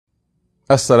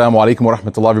Assalamu alaikum wa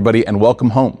rahmatullah, everybody, and welcome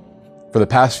home. For the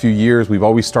past few years, we've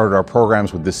always started our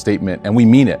programs with this statement, and we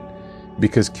mean it,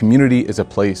 because community is a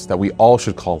place that we all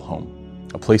should call home.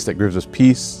 A place that gives us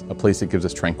peace, a place that gives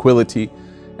us tranquility,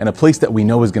 and a place that we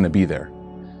know is going to be there.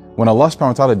 When Allah subhanahu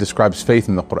wa ta'ala describes faith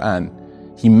in the Quran,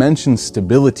 He mentions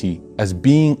stability as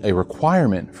being a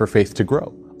requirement for faith to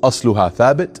grow. أَصْلُهَا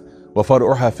ثَابِتٌ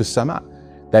وَفَرْعُهَا فِي السَّمَاءِ.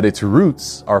 That its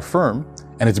roots are firm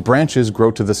and its branches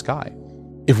grow to the sky.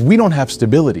 If we don't have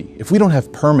stability, if we don't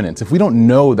have permanence, if we don't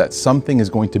know that something is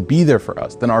going to be there for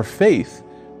us, then our faith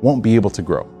won't be able to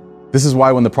grow. This is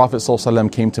why when the Prophet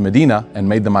ﷺ came to Medina and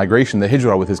made the migration, the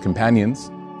hijrah with his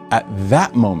companions, at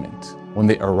that moment, when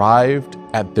they arrived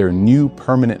at their new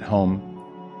permanent home,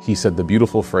 he said the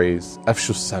beautiful phrase,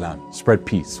 Afshu salam, spread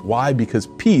peace. Why? Because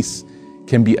peace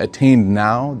can be attained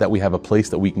now that we have a place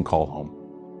that we can call home.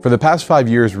 For the past 5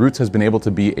 years, Roots has been able to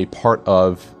be a part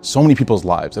of so many people's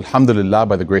lives, alhamdulillah,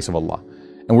 by the grace of Allah.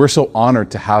 And we're so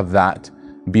honored to have that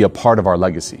be a part of our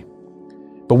legacy.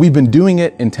 But we've been doing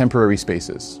it in temporary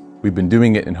spaces. We've been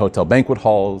doing it in hotel banquet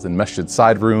halls, in masjid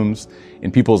side rooms,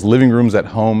 in people's living rooms at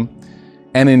home,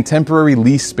 and in temporary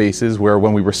lease spaces where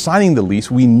when we were signing the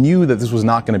lease, we knew that this was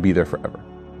not going to be there forever.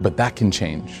 But that can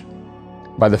change.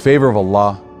 By the favor of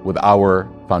Allah, with our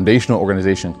foundational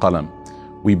organization, Qalam,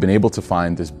 we've been able to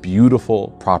find this beautiful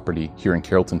property here in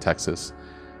Carrollton, Texas,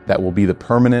 that will be the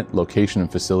permanent location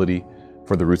and facility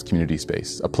for the Roots community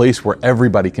space. A place where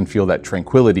everybody can feel that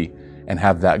tranquility and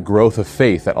have that growth of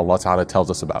faith that Allah Ta'ala tells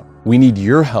us about. We need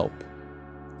your help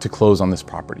to close on this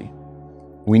property.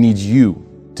 We need you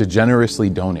to generously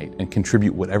donate and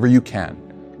contribute whatever you can,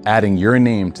 adding your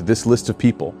name to this list of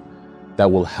people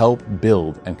that will help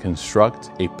build and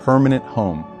construct a permanent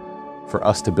home for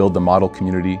us to build the model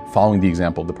community following the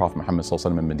example of the Prophet Muhammad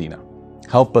ﷺ in Medina.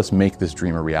 Help us make this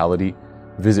dream a reality.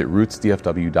 Visit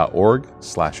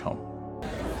rootsdfw.org/home.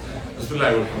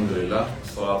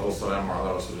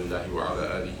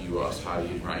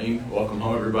 Welcome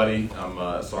home, everybody.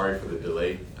 I'm sorry for the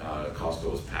delay.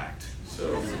 Costco was packed,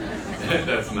 so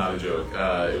that's not a joke.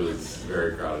 It was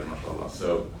very crowded, mashallah.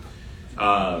 So,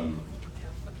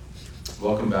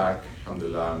 welcome back.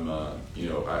 Alhamdulillah.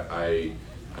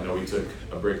 I know we took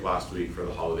a break last week for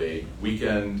the holiday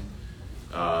weekend.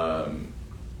 I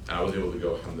was able to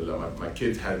go, alhamdulillah. My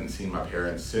kids hadn't seen my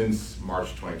parents since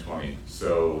March 2020.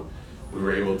 So we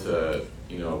were able to,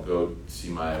 go see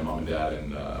my mom and dad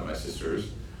and my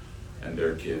sisters and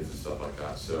their kids and stuff like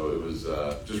that. So it was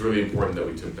just really important that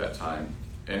we took that time.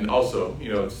 And also,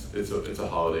 it's a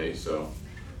holiday, so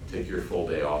take your full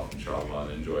day off, inshallah,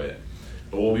 and enjoy it.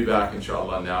 But we'll be back,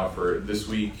 inshallah, now for this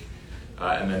week.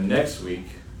 And then next week,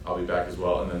 I'll be back as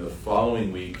well. And then the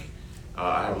following week,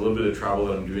 I have a little bit of travel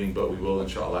that I'm doing, but we will,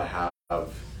 inshallah, have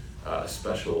a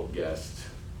special guest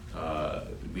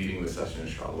leading the session,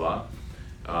 inshallah.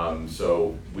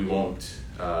 So we won't,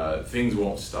 things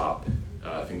won't stop.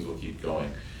 Things will keep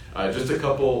going. Just a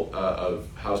couple of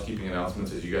housekeeping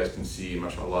announcements. As you guys can see,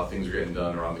 mashallah, things are getting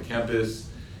done around the campus.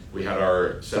 We had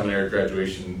our seminary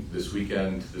graduation this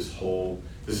weekend. This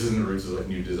isn't Roots, it's like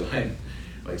new design.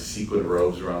 Like sequin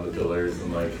robes around the pillars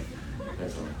and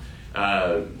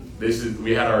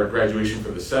we had our graduation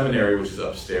for the seminary, which is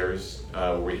upstairs,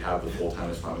 where we have the full-time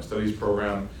Islamic studies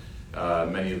program.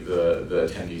 Many of the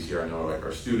attendees here I know are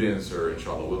our students, or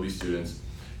inshallah will be students.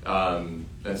 And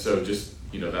so just,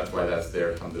 that's why that's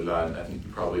there, alhamdulillah. And I think you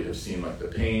probably have seen like the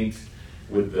paint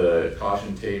with the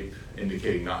caution tape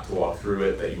indicating not to walk through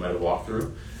it that you might have walked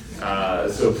through.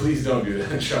 So please don't do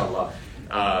that, inshallah.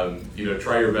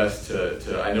 Try your best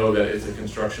to, I know that it's a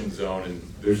construction zone and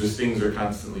there's just things are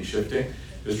constantly shifting.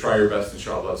 Just try your best,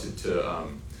 inshallah, to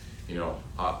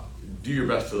do your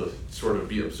best to sort of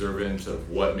be observant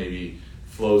of what maybe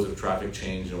flows of traffic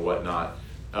change and whatnot.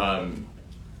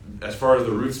 As far as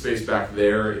the root space back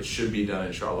there, it should be done,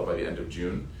 inshallah, by the end of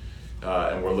June.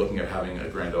 And we're looking at having a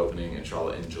grand opening,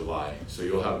 inshallah, in July. So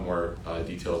you'll have more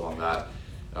details on that.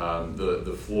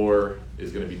 The floor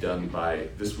is going to be done by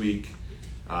this week.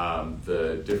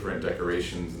 The different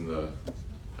decorations and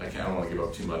I don't want to give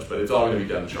up too much, but it's all going to be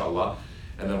done, inshallah.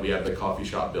 And then we have the coffee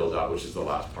shop build out, which is the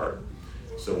last part.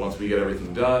 So once we get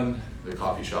everything done, the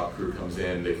coffee shop crew comes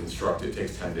in, they construct it. It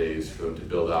takes 10 days for them to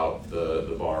build out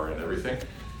the bar and everything.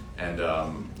 And,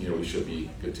 we should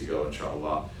be good to go,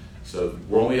 inshallah. So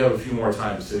we'll only have a few more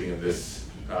times sitting in this,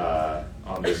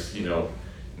 on this,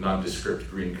 nondescript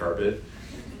green carpet,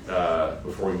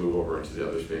 before we move over into the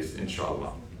other space,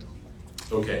 inshallah.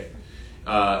 Okay.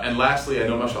 And lastly, I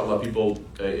know, mashallah, people,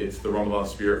 it's the Ramadan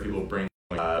spirit, people bring,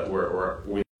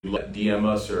 we let DM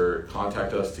us or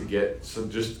contact us to get some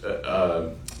just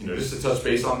just to touch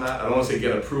base on that. I don't want to say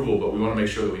get approval, but we want to make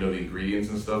sure that we know the ingredients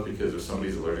and stuff, because if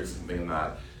somebody's allergic to something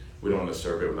that we don't want to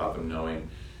serve it without them knowing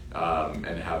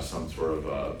and have some sort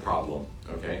of problem.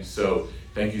 Okay, so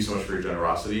thank you so much for your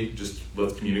generosity. Just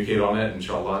let's communicate on it,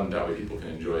 inshallah, and that way people can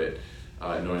enjoy it,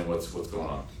 knowing what's going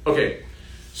on. Okay.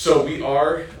 So we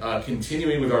are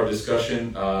continuing with our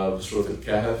discussion of Surah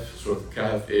Al-Kahf. Surah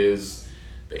Al-Kahf is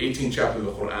the 18th chapter of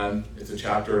the Quran. It's a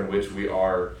chapter in which we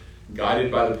are guided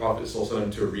by the Prophet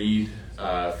ﷺ to read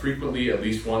frequently, at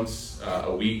least once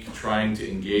a week, trying to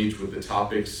engage with the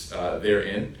topics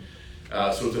therein.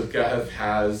 Surah Al-Kahf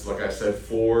has, like I said,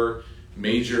 4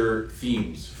 major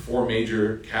themes, 4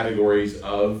 major categories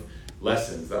of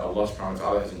lessons that Allah subhanahu wa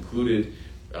ta'ala has included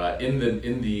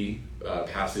in the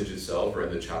passage itself, or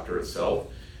in the chapter itself.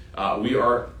 We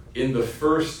are in the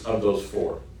first of those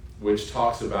 4, which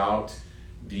talks about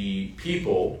the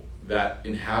people that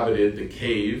inhabited the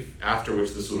cave after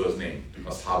which the surah is named,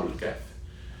 Ashabul Kahf.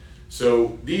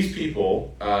 So these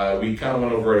people, we kind of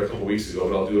went over it a couple weeks ago,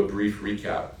 but I'll do a brief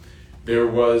recap. There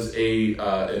was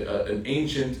an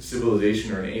ancient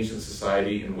civilization, or an ancient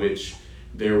society, in which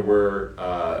there were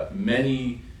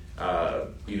many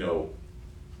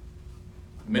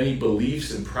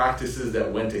beliefs and practices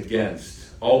that went against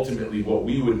ultimately what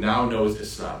we would now know as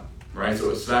Islam, right?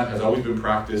 So Islam has always been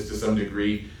practiced to some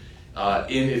degree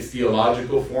in its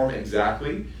theological form,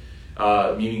 exactly,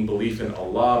 meaning belief in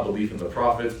Allah, belief in the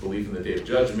prophets, belief in the Day of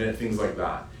Judgment, things like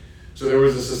that. So there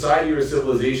was a society or a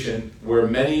civilization where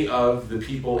many of the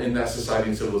people in that society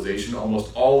and civilization,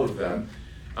 almost all of them,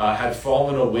 had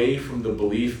fallen away from the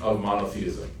belief of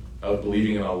monotheism, of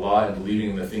believing in Allah and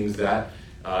believing in the things that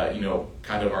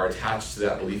kind of are attached to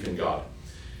that belief in God.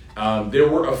 There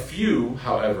were a few,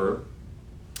 however,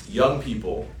 young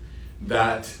people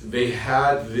that they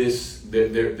had this,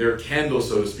 their candle,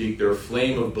 so to speak, their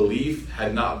flame of belief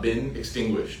had not been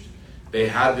extinguished. They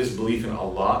had this belief in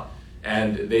Allah,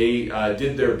 and they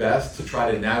did their best to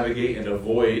try to navigate and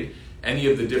avoid any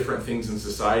of the different things in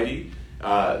society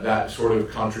that sort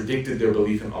of contradicted their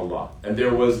belief in Allah. And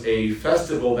there was a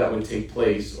festival that would take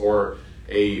place, or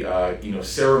a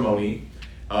ceremony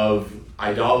of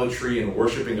idolatry and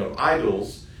worshiping of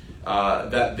idols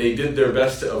that they did their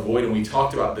best to avoid. And we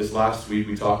talked about this last time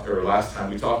we talked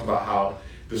about how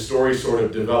the story sort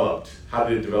of developed. How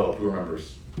did it develop? Who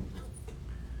remembers?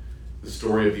 The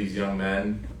story of these young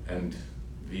men and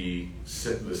the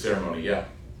ceremony. Yeah. I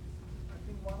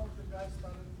think one of the guys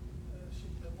started,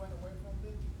 went away from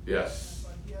it. Yes.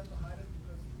 But he had to hide it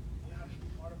because he had to be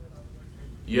part of it otherwise.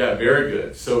 Yeah, very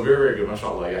good. So very, very good.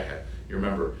 MashaAllah, yeah, you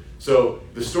remember. So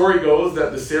the story goes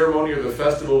that the ceremony or the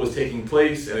festival was taking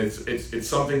place, and it's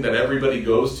something that everybody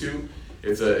goes to.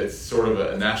 It's sort of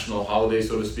a national holiday,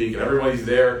 so to speak, and everybody's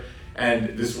there.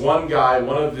 And this one guy,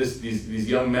 one of these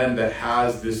young men that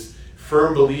has this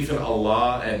firm belief in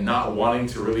Allah and not wanting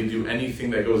to really do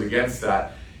anything that goes against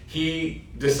that, he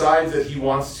decides that he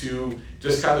wants to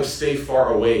just kind of stay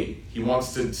far away. He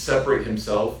wants to separate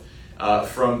himself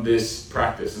from this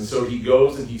practice. And so he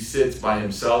goes and he sits by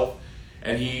himself,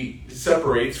 and he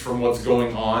separates from what's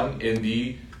going on in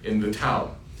the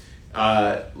town.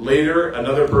 Later,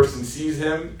 another person sees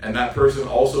him, and that person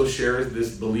also shares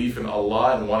this belief in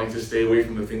Allah and wanting to stay away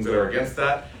from the things that are against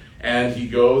that. And he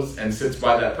goes and sits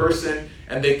by that person,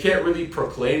 and they can't really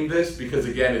proclaim this because,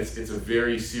 again, it's a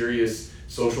very serious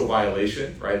social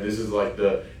violation, right? This is like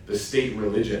the state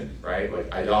religion, right?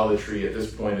 Like idolatry at this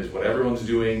point is what everyone's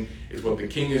doing. It's what the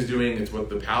king is doing. It's what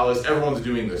the palace, everyone's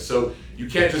doing this. So you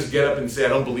can't just get up and say, I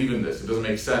don't believe in this. It doesn't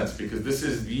make sense because this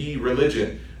is the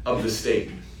religion of the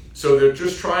state. So they're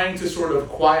just trying to sort of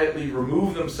quietly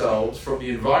remove themselves from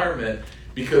the environment,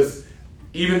 because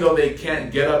even though they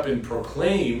can't get up and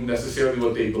proclaim necessarily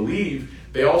what they believe,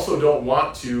 they also don't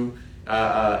want to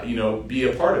be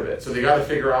a part of it. So they got to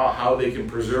figure out how they can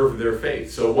preserve their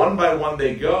faith. So one by one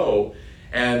they go,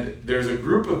 and there's a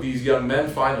group of these young men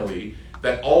finally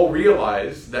that all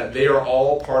realize that they are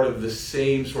all part of the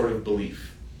same sort of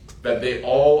belief, that they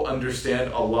all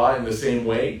understand Allah in the same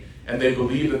way, and they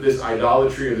believe that this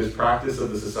idolatry or this practice of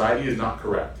the society is not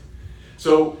correct.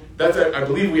 So that's, I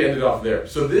believe we ended off there.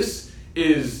 So this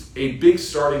is a big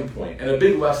starting point and a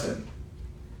big lesson,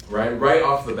 right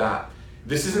off the bat.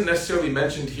 This isn't necessarily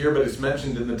mentioned here, but it's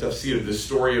mentioned in the tafsir, the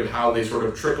story of how they sort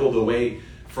of trickled away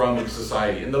from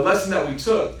society. And the lesson that we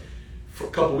took a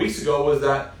couple weeks ago was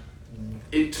that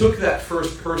it took that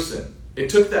first person, it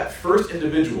took that first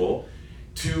individual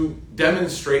to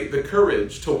demonstrate the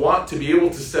courage to want to be able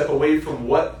to step away from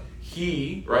what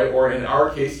he, or in our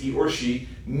case, he or she,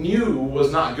 knew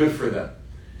was not good for them.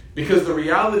 Because the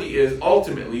reality is,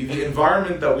 ultimately, the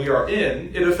environment that we are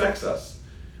in, it affects us,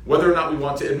 whether or not we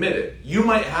want to admit it. You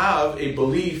might have a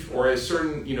belief or a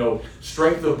certain,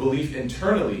 strength of belief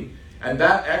internally, and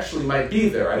that actually might be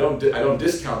there. I don't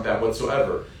discount that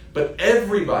whatsoever. But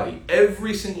everybody,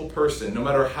 every single person, no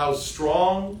matter how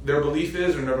strong their belief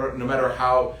is, or no matter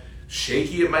how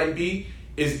shaky it might be,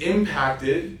 is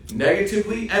impacted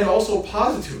negatively and also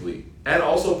positively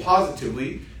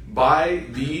by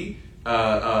the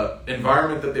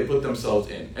environment that they put themselves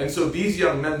in. And so these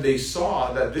young men, they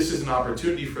saw that this is an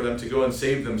opportunity for them to go and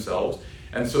save themselves.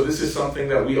 And so this is something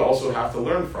that we also have to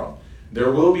learn from.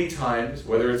 There will be times,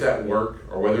 whether it's at work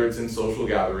or whether it's in social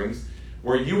gatherings,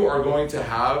 where you are going to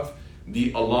have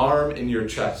the alarm in your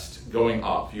chest going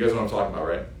off. You guys know what I'm talking about,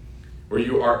 right? Where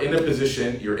you are in a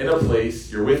position, you're in a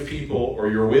place, you're with people, or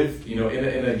you're with,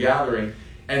 in a gathering,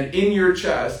 and in your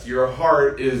chest, your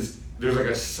heart there's like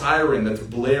a siren that's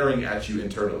blaring at you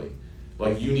internally.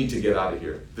 Like, you need to get out of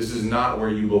here. This is not where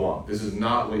you belong. This is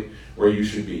not where you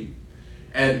should be.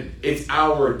 And it's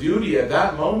our duty at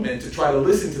that moment to try to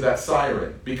listen to that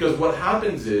siren. Because what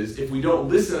happens is, if we don't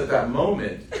listen at that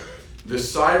moment, the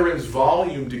siren's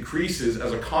volume decreases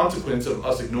as a consequence of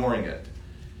us ignoring it.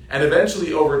 And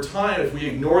eventually, over time, if we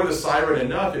ignore the siren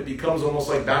enough, it becomes almost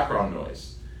like background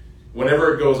noise.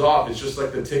 Whenever it goes off, it's just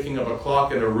like the ticking of a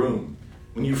clock in a room.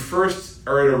 When you first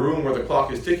are in a room where the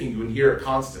clock is ticking, you can hear it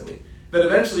constantly. Then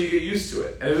eventually you get used to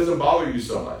it, and it doesn't bother you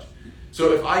so much.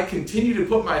 So if I continue to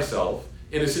put myself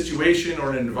in a situation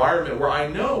or an environment where I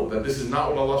know that this is not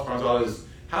what Allah subhanahu wa ta'ala is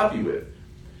happy with,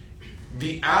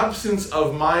 the absence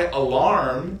of my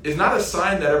alarm is not a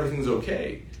sign that everything's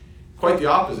okay. Quite the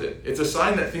opposite. It's a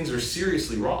sign that things are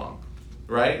seriously wrong,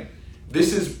 right?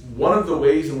 This is one of the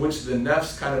ways in which the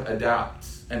nafs kind of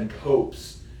adapts and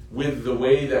copes with the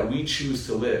way that we choose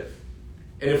to live.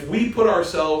 And if we put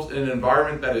ourselves in an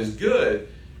environment that is good,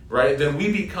 right, then we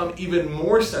become even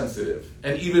more sensitive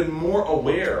and even more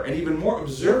aware and even more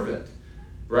observant,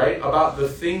 right, about the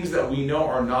things that we know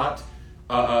are not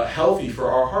healthy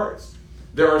for our hearts.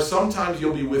 There are sometimes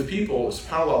you'll be with people,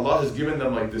 subhanAllah, Allah has given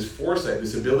them like this foresight,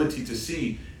 this ability to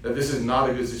see that this is not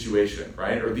a good situation,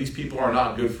 right? Or these people are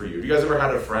not good for you. Have you guys ever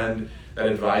had a friend that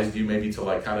advised you maybe to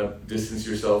like kind of distance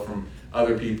yourself from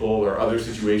other people or other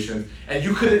situations, and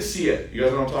you couldn't see it? You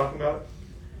guys know what I'm talking about?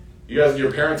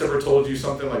 Your parents ever told you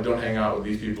something like, don't hang out with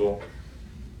these people?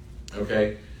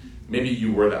 Okay? Maybe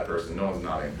you were that person. No one's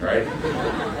nodding, right?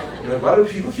 You're like, why do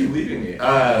people keep leaving me?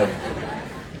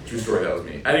 True story, that was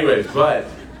me. Anyways, but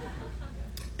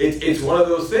it's one of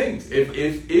those things.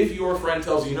 If your friend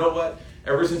tells you, you know what,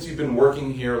 ever since you've been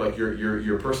working here, like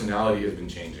your personality has been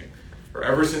changing, or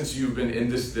ever since you've been in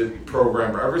this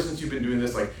program, or ever since you've been doing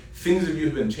this, like things of you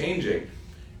have been changing.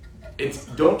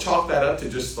 Don't chalk that up to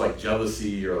just like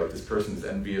jealousy or like this person's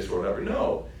envious or whatever.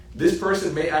 No, this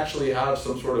person may actually have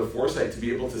some sort of foresight to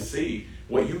be able to see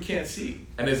what you can't see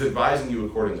and is advising you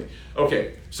accordingly.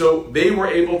 Okay, so they were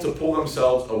able to pull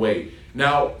themselves away.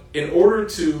 Now, in order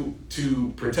to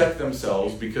protect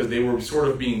themselves, because they were sort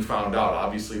of being found out,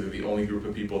 obviously they're the only group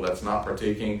of people that's not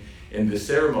partaking in this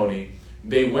ceremony,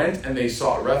 they went and they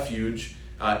sought refuge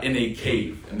in a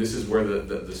cave. And this is where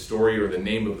the story or the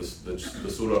name of the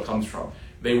surah comes from.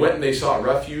 They went and they sought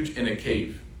refuge in a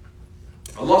cave.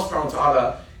 Allah subhanahu wa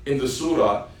ta'ala in the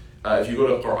surah, if you go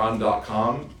to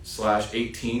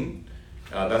Quran.com/18,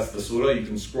 that's the surah, you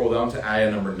can scroll down to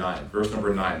ayah number 9, verse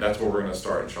number 9. That's where we're going to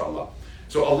start, inshallah.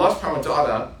 So Allah subhanahu wa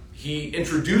ta'ala, He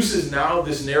introduces now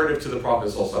this narrative to the Prophet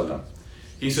sallallahu alaihi wasallam.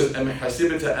 He says, أَمْ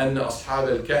حَسِبْتَ أَنَّ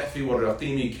أَصْحَابَ الْكَهْفِ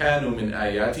وَالرَّقِيمِ كَانُوا مِنْ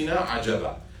آيَاتِنَا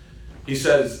عَجَبًا. He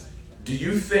says, do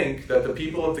you think that the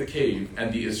people of the cave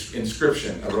and the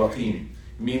inscription, al-Raqim,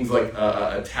 means like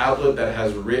a tablet that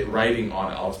has writing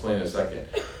on it, I'll explain in a second,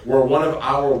 were one of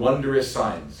our wondrous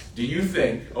signs? Do you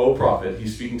think, O Prophet,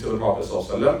 he's speaking to the Prophet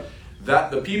ﷺ, that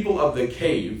the people of the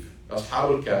cave,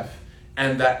 Ashab al-Kahf,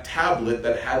 and that tablet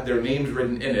that had their names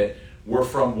written in it were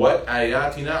from what?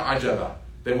 Ayatina ajaba.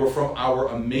 They were from our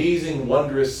amazing,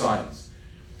 wondrous signs.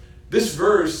 This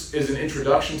verse is an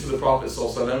introduction to the Prophet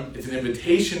ﷺ. It's an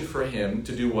invitation for him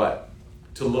to do what?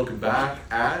 To look back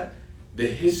at the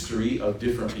history of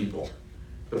different people.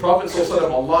 The Prophet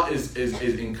ﷺ, Allah is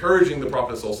encouraging the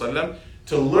Prophet ﷺ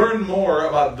to learn more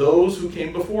about those who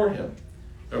came before him.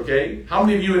 Okay? How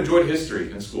many of you enjoyed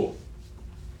history in school?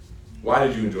 Why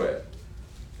did you enjoy it?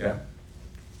 Yeah?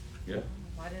 Yeah?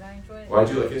 Why did I enjoy it? Why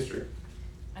did you like history?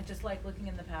 I just like looking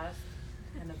in the past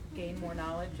and gain more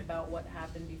knowledge about what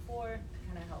happened before to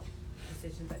kind of help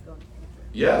decisions that go in the future.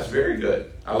 Yes, very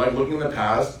good. I like looking in the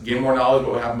past, gain more knowledge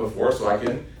about what happened before so I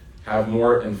can have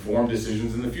more informed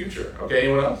decisions in the future. Okay,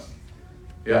 anyone else?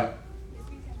 Yeah?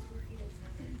 If you can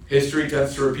History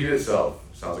tends to repeat itself.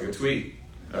 Sounds like a tweet.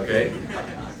 Okay?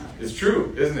 It's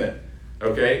true, isn't it?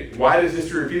 Okay? Why does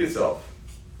history repeat itself?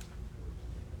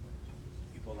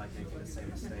 People like making the same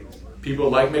mistakes. People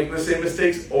like making the same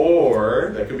mistakes,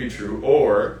 or, that could be true,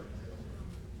 or,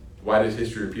 why does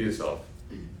history repeat itself?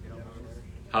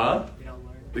 Huh?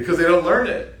 Because they don't learn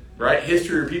it, right?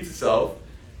 History repeats itself.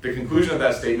 The conclusion of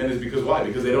that statement is because why?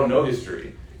 Because they don't know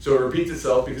history. So it repeats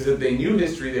itself because if they knew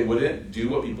history, they wouldn't do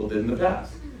what people did in the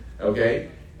past. Okay?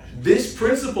 This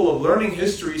principle of learning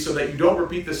history so that you don't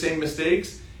repeat the same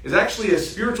mistakes is actually a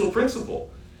spiritual principle.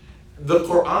 The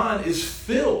Quran is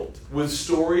filled with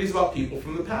stories about people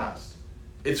from the past.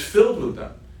 It's filled with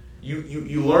them.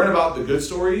 You learn about the good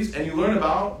stories and you learn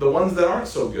about the ones that aren't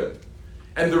so good.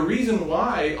 And the reason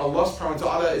why Allah subhanahu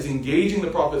wa ta'ala is engaging the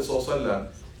Prophet ﷺ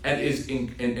and is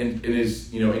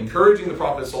encouraging the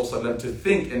Prophet ﷺ to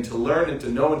think and to learn and to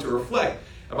know and to reflect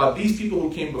about these people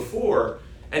who came before,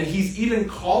 and he's even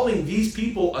calling these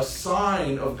people a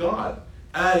sign of God.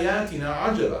 Ayatina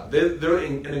ajaba. They're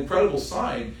an incredible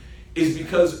sign, is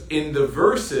because in the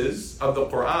verses of the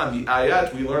Quran, the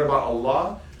ayat, we learn about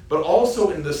Allah, but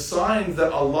also in the signs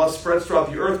that Allah spreads throughout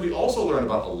the earth, we also learn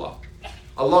about Allah.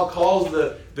 Allah calls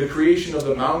the creation of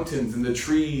the mountains and the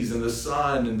trees and the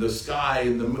sun and the sky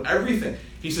and everything.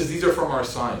 He says these are from our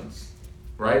signs,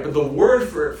 right? But the word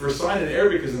for sign in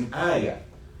Arabic is an ayah.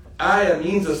 Ayah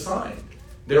means a sign.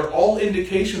 They're all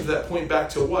indications that point back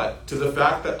to what? To the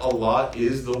fact that Allah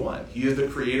is the one. He is the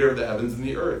creator of the heavens and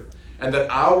the earth. And that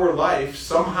our life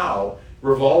somehow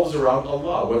revolves around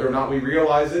Allah. Whether or not we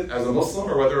realize it as a Muslim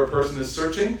or whether a person is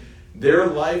searching, their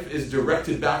life is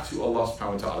directed back to Allah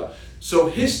subhanahu wa ta'ala. So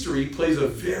history plays a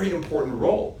very important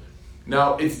role.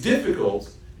 Now, it's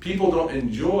difficult. People don't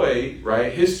enjoy,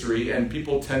 right, history, and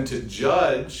people tend to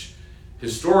judge.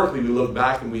 Historically, we look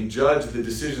back and we judge the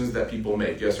decisions that people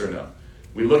make, yes or no?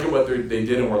 We look at what they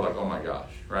did and we're like, oh my gosh,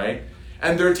 right?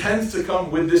 And there tends to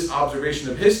come with this observation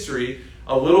of history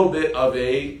a little bit of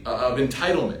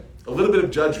entitlement, a little bit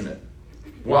of judgment.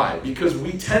 Why? Because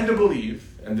we tend to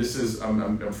believe, and this is,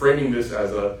 I'm framing this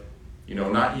as a,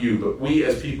 not you, but we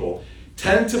as people,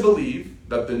 tend to believe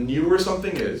that the newer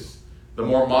something is, the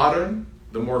more modern,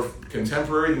 the more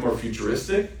contemporary, the more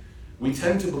futuristic, we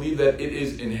tend to believe that it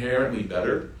is inherently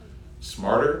better,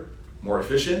 smarter, more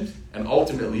efficient, and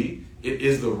ultimately, it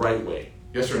is the right way.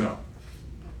 Yes or no?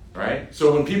 Right?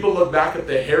 So when people look back at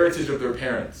the heritage of their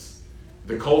parents,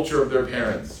 the culture of their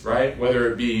parents, right?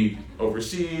 Whether it be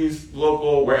overseas,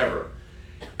 local, wherever.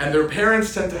 And their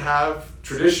parents tend to have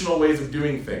traditional ways of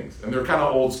doing things, and they're kind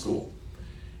of old school.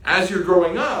 As you're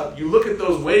growing up, you look at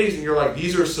those ways and you're like,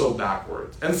 these are so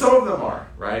backwards. And some of them are,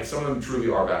 right? Some of them truly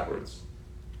are backwards.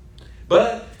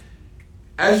 But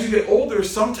as you get older,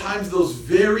 sometimes those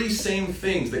very same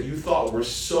things that you thought were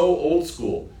so old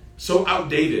school, so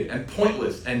outdated and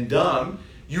pointless and dumb,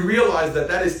 you realize that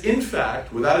that is in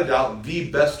fact, without a doubt, the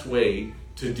best way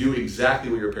to do exactly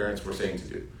what your parents were saying to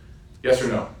do. Yes or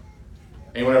no?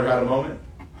 Anyone ever had a moment?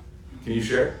 Can you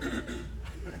share?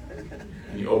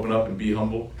 Can you open up and be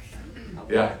humble?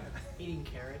 Yeah. Eating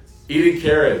carrots. Eating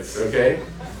carrots, okay?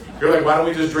 You're like, why don't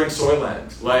we just drink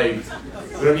Soylent? Like,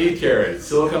 we don't need carrots.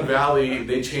 Silicon Valley,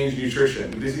 they change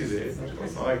nutrition. This is it.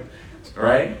 It's not like, all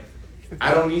right?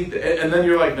 I don't need, and then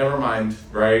you're like, never mind,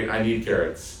 right? I need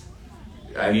carrots.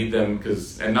 I need them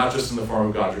and not just in the form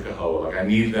of Gajra Kahoa. Like, I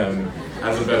need them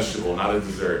as a vegetable, not a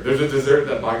dessert. There's a dessert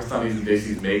that Pakistanis and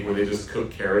Desis make where they just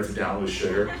cook carrots down with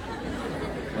sugar.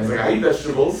 I was like, I eat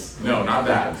vegetables. No, not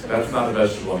that. That's not a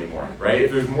vegetable anymore, right?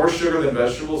 If there's more sugar than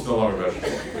vegetables, no longer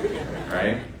vegetable,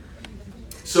 right?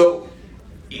 So,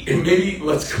 maybe,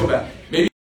 let's go back. Maybe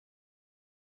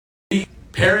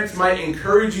parents might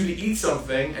encourage you to eat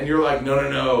something, and you're like,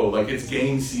 no, like it's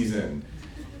gain season.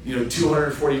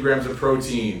 240 grams of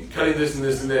protein, cutting this and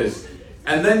this and this.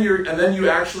 And then you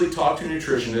actually talk to a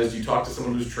nutritionist, you talk to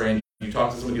someone who's trained, you talk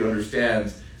to someone who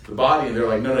understands the body, and they're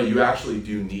like, no, you actually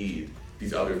do need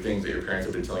these other things that your parents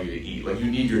have been telling you to eat. Like, you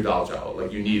need your dal chawal,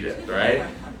 like you need it, right?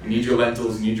 You need your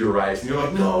lentils, you need your rice. And you're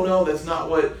like, no, that's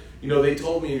not what, they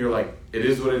told me. And you're like, it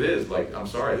is what it is. Like, I'm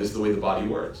sorry, this is the way the body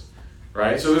works,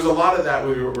 right? So there's a lot of that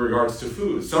with regards to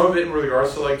food. Some of it in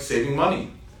regards to like saving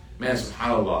money. Man,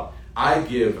 subhanAllah. I'm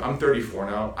 34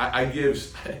 now. I'm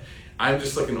just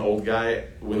like an old guy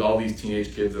with all these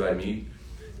teenage kids that I meet.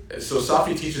 So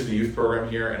Safi teaches the youth program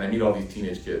here, and I meet all these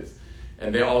teenage kids.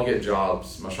 And they all get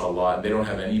jobs, mashallah, and they don't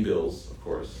have any bills, of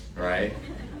course, right?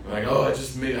 They're like, I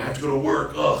have to go to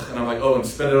work, ugh. And I'm like, and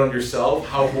spend it on yourself?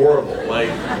 How horrible. Like,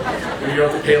 when you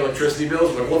have to pay electricity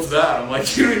bills, I'm like, what's that? I'm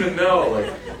like, you don't even know.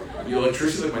 Like, the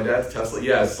electricity, like my dad's Tesla?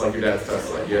 Yeah, it's like your dad's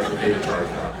Tesla. You have to pay the charge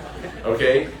now.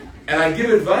 Okay? And I give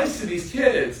advice to these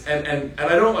kids, and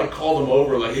I don't like call them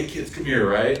over like, hey kids, come here,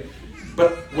 right?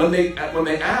 But when they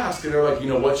ask and they're like,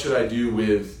 what should I do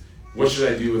with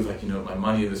like, my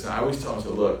money and this, and I always tell them,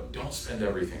 so look, don't spend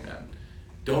everything, man.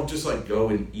 Don't just like go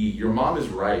and eat. Your mom is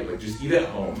right, like just eat at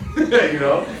home, You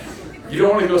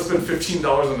don't want to go spend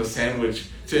 $15 on a sandwich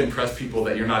to impress people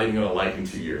that you're not even gonna like in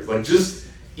 2 years. Like just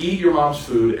eat your mom's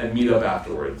food and meet up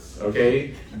afterwards,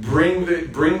 okay? Bring the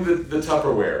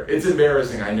Tupperware. It's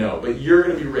embarrassing, I know, but you're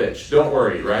gonna be rich, don't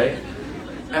worry, right?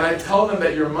 And I tell them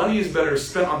that your money is better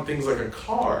spent on things like a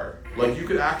car. Like you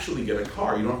could actually get a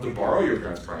car. You don't have to borrow your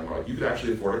parents' car anymore. Like you could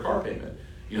actually afford a car payment.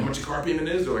 You know how much a car payment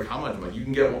is? They're like, how much? I'm like, you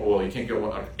can get one. Well, you can't get one,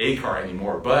 like, a car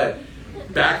anymore. But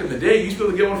back in the day, you used to be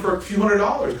able to get one for a few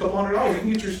 $100s, a couple $100s. You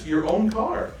can get your own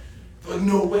car. They're like,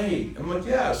 no way. I'm like,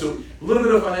 yeah. So a little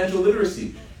bit of financial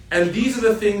literacy. And these are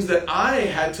the things that I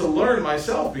had to learn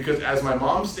myself, because as my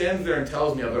mom stands there and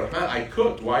tells me, Abdurrahman, I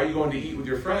cooked. Why are you going to eat with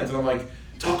your friends? And I'm like,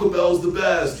 Taco Bell's the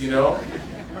best,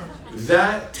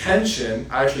 That tension,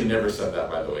 I actually never said that,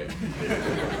 by the way,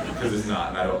 because it's not,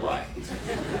 and I don't lie.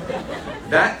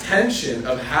 That tension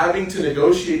of having to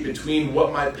negotiate between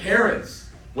what my parents,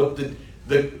 what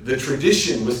the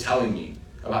tradition was telling me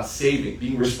about saving,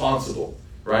 being responsible,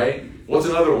 right? What's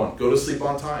another one? Go to sleep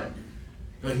on time.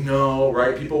 Like, no,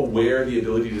 right? People wear the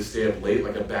ability to stay up late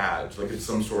like a badge, like it's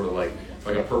some sort of like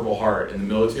a Purple Heart in the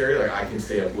military, like I can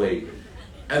stay up late.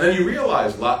 And then you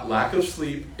realize lack of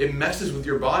sleep, it messes with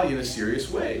your body in a serious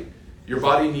way. Your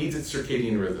body needs its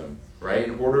circadian rhythm, right?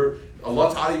 In order,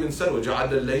 Allah Ta'ala even said, وَجَعَلَ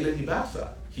اللَّيْلَ لِبَاسًا.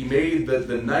 He made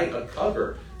the night a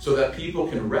cover so that people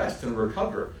can rest and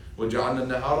recover. وَجَعَلْنَا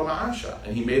النَّهَارَ مَعَاشًا.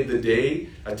 And He made the day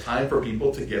a time for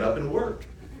people to get up and work.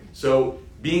 So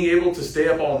being able to stay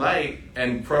up all night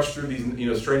and crush through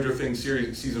these, Stranger Things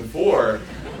season 4,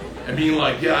 and being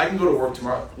like, yeah, I can go to work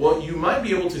tomorrow. Well, you might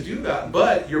be able to do that,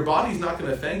 but your body's not going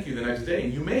to thank you the next day.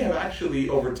 And you may have actually,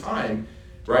 over time,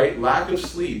 right, lack of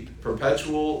sleep,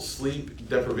 perpetual sleep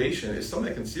deprivation is something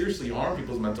that can seriously harm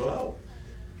people's mental health.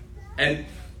 And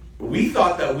we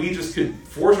thought that we just could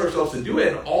force ourselves to do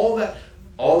it, and all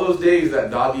those days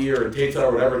that Dadi or Teta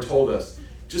or whatever told us,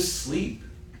 just sleep,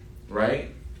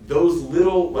 right? Those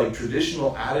little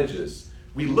traditional adages,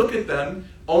 we look at them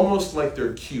almost like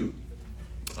they're cute.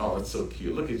 Oh, that's so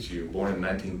cute. Look at you, born in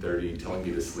 1930, telling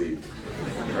me to sleep,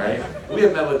 right? We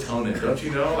have melatonin, don't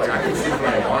you know? I can sleep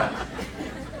when I want.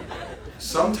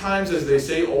 Sometimes, as they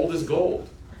say, old is gold.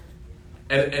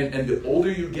 And the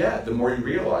older you get, the more you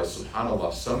realize,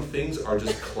 subhanAllah, some things are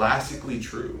just classically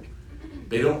true.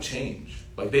 They don't change.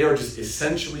 They are just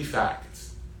essentially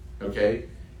facts, okay?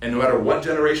 And no matter what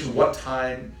generation, what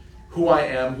time, who I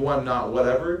am, who I'm not,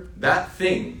 whatever, that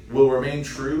thing will remain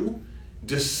true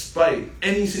despite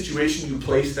any situation you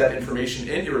place that information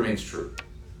in, it remains true.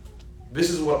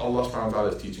 This is what Allah subhanahu wa ta'ala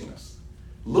is teaching us.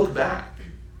 Look back.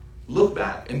 Look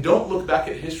back. And don't look back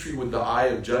at history with the eye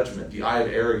of judgment, the eye of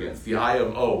arrogance, the eye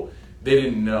of, oh, they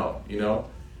didn't know,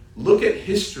 Look at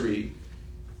history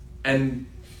and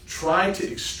try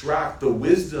to extract the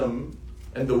wisdom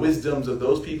and the wisdoms of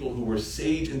those people who were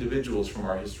sage individuals from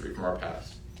our history, from our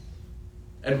past.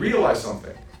 And realize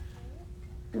something.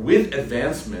 With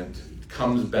advancement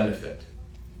comes benefit.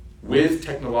 With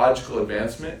technological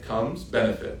advancement comes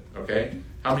benefit, okay?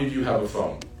 How many of you have a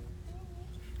phone?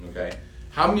 Okay?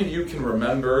 How many of you can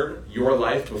remember your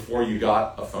life before you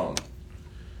got a phone?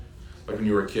 Like when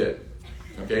you were a kid,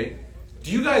 okay?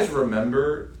 Do you guys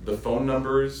remember the phone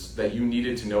numbers that you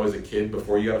needed to know as a kid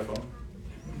before you got a phone?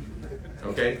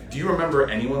 Okay? Do you remember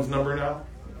anyone's number now?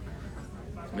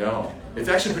 No. It's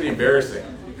actually pretty embarrassing.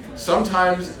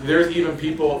 Sometimes there's even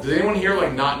people, does anyone here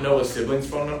not know a sibling's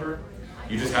phone number?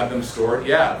 You just have them stored?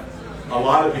 Yeah. A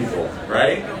lot of people,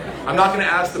 right? I'm not going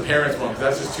to ask the parents one because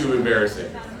that's just too embarrassing.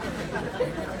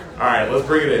 All right, let's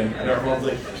bring it in. And everyone's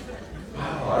like,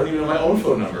 wow, I don't even know my own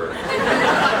phone number.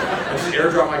 I just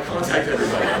airdrop my contact to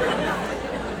everybody.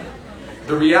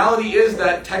 The reality is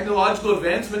that technological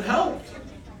advancement helped.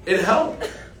 It helped.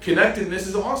 Connectedness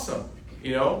is awesome,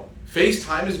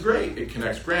 FaceTime is great. It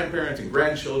connects grandparents and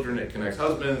grandchildren. It connects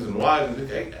husbands and wives.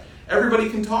 Everybody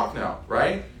can talk now,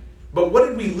 right? But what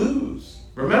did we lose?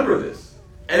 Remember this.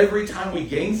 Every time we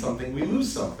gain something, we lose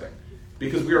something.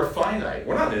 Because we are finite.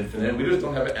 We're not infinite. We just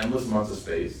don't have endless amounts of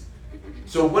space.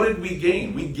 So what did we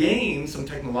gain? We gained some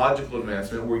technological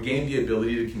advancement. We gained the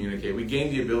ability to communicate. We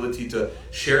gained the ability to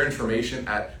share information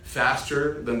at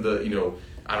faster than the,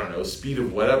 speed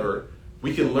of whatever.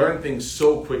 We can learn things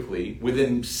so quickly.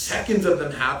 Within seconds of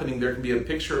them happening, there can be a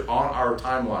picture on our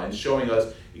timeline showing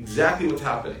us exactly what's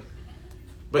happening.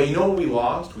 But you know what we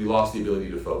lost? We lost the ability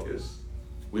to focus.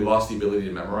 We lost the ability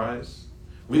to memorize.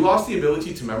 We lost the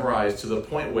ability to memorize to the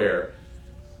point where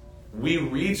we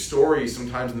read stories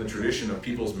sometimes in the tradition of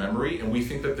people's memory, and we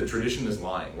think that the tradition is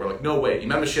lying. We're like, no way.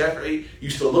 Imam Shafi'i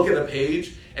used to look at a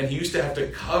page, and he used to have to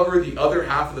cover the other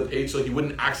half of the page so he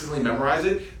wouldn't accidentally memorize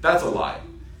it. That's a lie.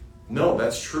 No,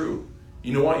 that's true.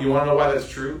 You know what? You want to know why that's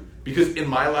true? Because in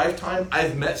my lifetime,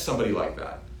 I've met somebody like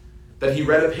that. That he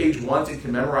read a page once and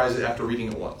can memorize it after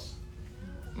reading it once.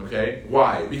 Okay?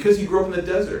 Why? Because he grew up in the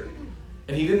desert.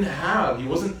 And he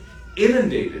wasn't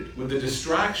inundated with the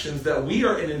distractions that we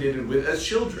are inundated with as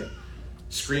children.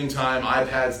 Screen time,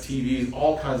 iPads, TVs,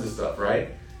 all kinds of stuff,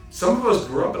 right? Some of us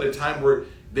grew up at a time where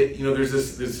there's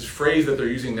this phrase that they're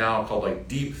using now called like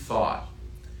deep thought.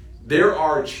 There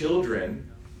are children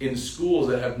in schools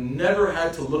that have never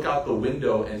had to look out the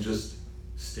window and just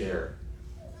stare.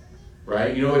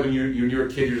 Right? You know, like when you're a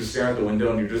kid, you're just staring out the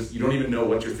window and you don't even know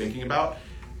what you're thinking about.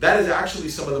 That is actually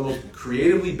some of the most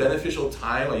creatively beneficial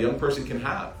time a young person can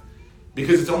have.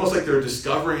 Because it's almost like they're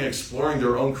discovering and exploring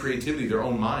their own creativity, their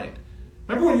own mind.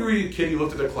 Remember when you were a kid, you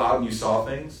looked at the cloud and you saw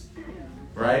things?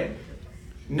 Right?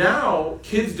 Now,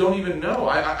 kids don't even know.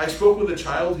 I spoke with a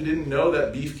child who didn't know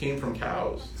that beef came from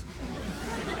cows.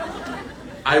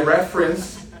 I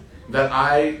referenced that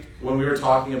when we were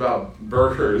talking about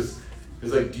burgers,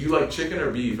 he's like, do you like chicken or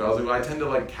beef? I was like, well, I tend to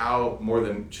like cow more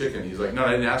than chicken. He's like, no,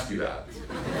 I didn't ask you that.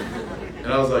 And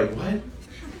I was like, what?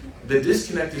 The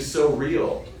disconnect is so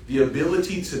real. The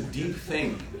ability to deep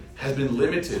think has been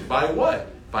limited by what?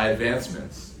 By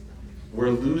advancements. We're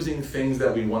losing things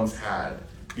that we once had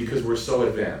because we're so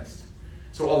advanced.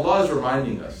 So Allah is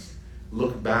reminding us,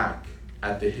 look back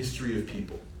at the history of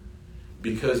people,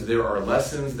 because there are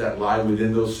lessons that lie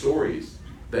within those stories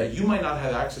that you might not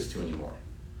have access to anymore.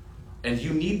 And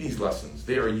you need these lessons.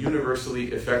 They are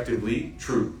universally, effectively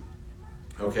true.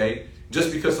 Okay?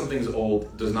 Just because something's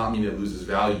old does not mean it loses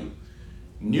value.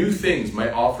 New things might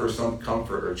offer some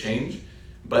comfort or change,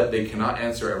 but they cannot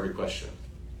answer every question.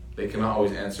 They cannot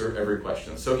always answer every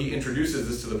question. So he introduces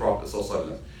this to the Prophet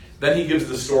ﷺ. Then he gives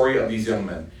the story of these young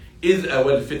men. إِذْ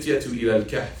أَوَى الْفِتْيَةُ إِلَى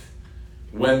الْكَهْفِ.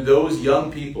 When those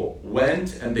young people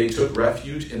went and they took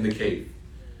refuge in the cave.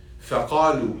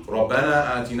 فَقَالُوا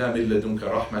رَبَّنَا آتِنَا مِن لَدُنْكَ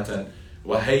رَحْمَةً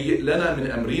وَهَيِّئْ لَنَا مِنْ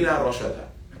أَمْرِنَا رَشَدًا.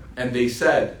 And they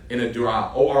said in a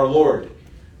dua, O our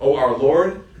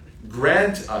Lord,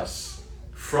 grant us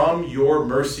from your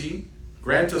mercy,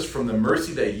 grant us from the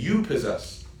mercy that you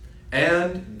possess,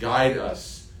 and guide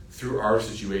us through our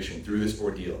situation, through this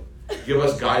ordeal. Give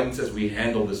us guidance as we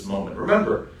handle this moment.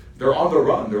 Remember, they're on the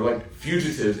run. They're like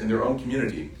fugitives in their own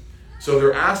community. So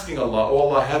they're asking Allah, oh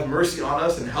Allah, have mercy on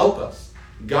us and help us.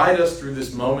 Guide us through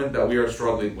this moment that we are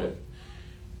struggling with.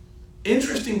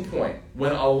 Interesting point.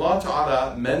 When Allah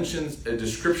Ta'ala mentions a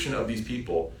description of these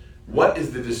people, what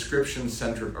is the description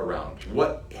centered around?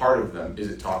 What part of them is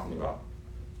it talking about?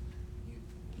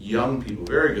 Young people.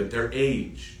 Very good. Their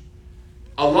age.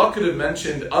 Allah could have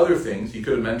mentioned other things. He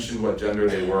could have mentioned what gender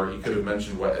they were. He could have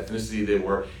mentioned what ethnicity they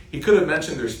were. He could have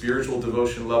mentioned their spiritual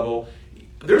devotion level.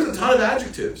 There's a ton of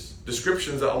adjectives,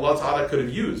 descriptions that Allah Ta'ala could have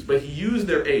used, but He used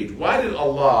their age. Why did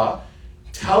Allah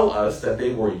tell us that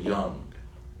they were young?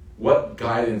 What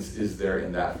guidance is there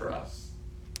in that for us?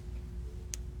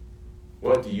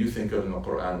 What do you think of in the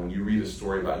Quran when you read a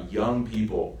story about young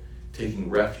people taking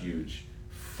refuge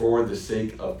for the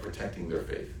sake of protecting their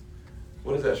faith?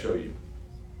 What does that show you?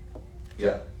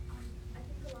 Yeah. I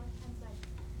think a lot of times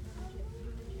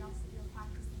religiosity or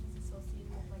practicing is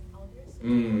associated with like elders. So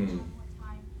more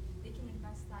time, they can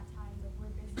invest that time. Like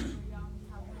we're busy, we're young, we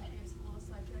have one year of school.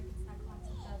 So I feel like it's that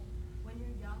concept of when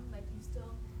you're young, like you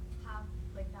still have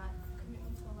like that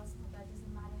commitment to Allah, that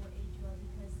doesn't matter what age you are,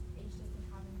 because age doesn't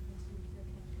have anything to do with your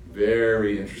connection.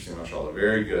 Very interesting, mashallah.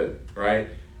 Very good.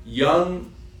 Right?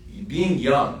 Being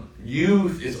young,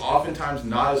 youth is oftentimes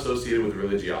not associated with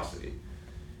religiosity.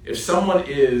 If someone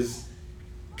is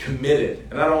committed,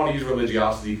 and I don't want to use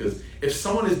religiosity because if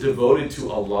someone is devoted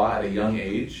to Allah at a young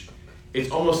age, it's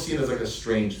almost seen as like a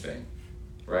strange thing,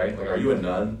 right? Like, are you a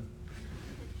nun?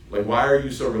 Like, why are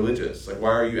you so religious? Like, why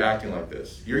are you acting like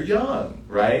this? You're young,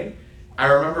 right? I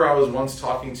remember I was once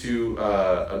talking to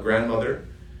a grandmother,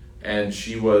 and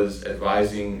she was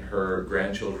advising her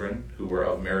grandchildren who were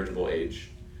of marriageable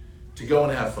age to go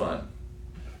and have fun.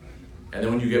 And then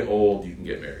when you get old, you can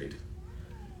get married.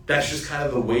 That's just kind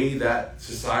of the way that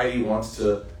society wants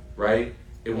to, right?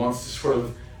 It wants to sort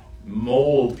of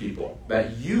mold people.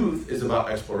 That youth is about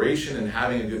exploration and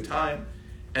having a good time.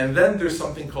 And then there's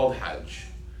something called Hajj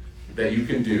that you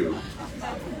can do.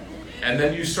 And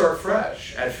then you start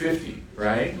fresh at 50,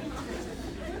 right?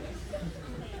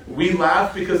 We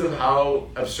laugh because of how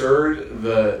absurd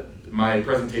my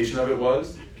presentation of it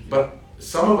was. But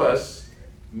some of us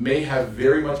may have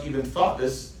very much even thought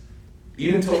this,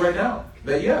 even until right now,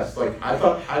 that yes, like I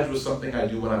thought Hajj was something I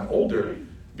do when I'm older,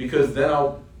 because then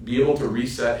I'll be able to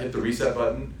hit the reset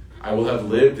button. I will have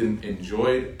lived and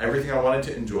enjoyed everything I wanted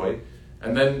to enjoy,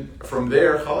 and then from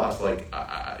there, khalas, like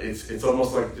it's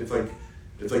almost like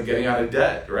it's like getting out of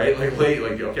debt, right? Like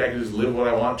okay, I can just live what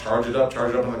I want, charge it up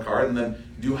on the card, and then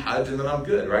do Hajj, and then I'm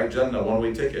good, right? Jannah,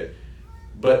 one-way ticket.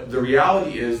 But the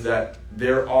reality is that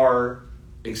there are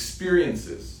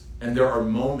experiences and there are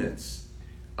moments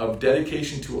of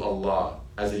dedication to Allah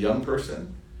as a young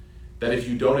person that if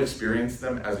you don't experience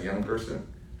them as a young person,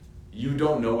 you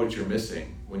don't know what you're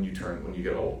missing when you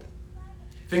get old.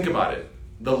 Think about it.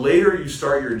 The later you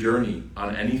start your journey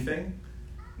on anything,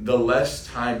 the less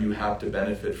time you have to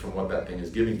benefit from what that thing is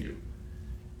giving you.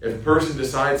 If a person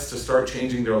decides to start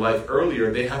changing their life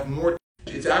earlier, they have more.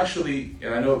 It's actually,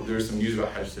 and I know there's some news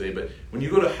about Hajj today, but when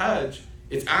you go to Hajj,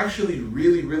 it's actually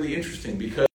really, really interesting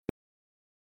because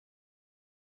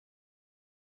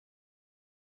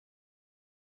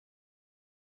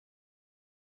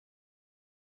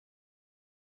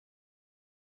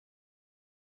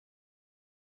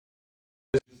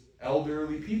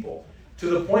elderly people, to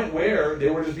the point where they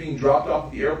were just being dropped off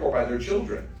at the airport by their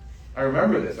children. I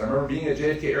remember this. I remember being at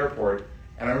JFK Airport,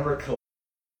 and I remember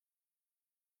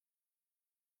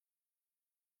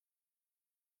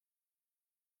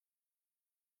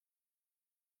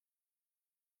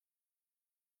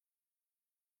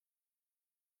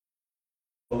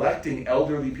collecting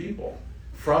elderly people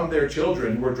from their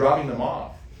children who were dropping them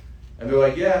off. And they're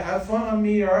like, yeah, have fun on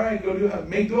me, all right,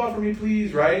 make dua for me,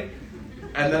 please, right?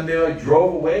 And then they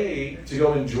drove away to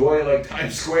go enjoy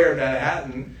Times Square in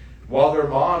Manhattan while their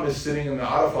mom is sitting in the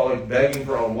Arafah begging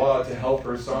for Allah to help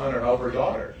her son or help her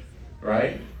daughter,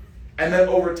 right? And then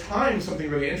over time, something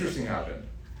really interesting happened.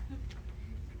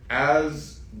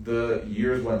 As the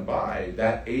years went by,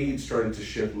 that age started to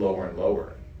shift lower and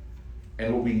lower.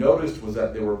 And what we noticed was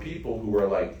that there were people who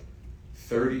were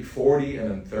 30, 40, and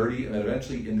then 30, and then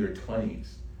eventually in their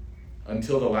 20s.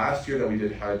 Until the last year that we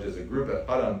did Hajj as a group at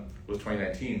Qaram was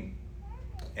 2019.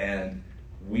 And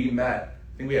we met,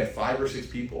 I think we had 5 or 6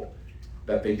 people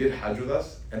that they did Hajj with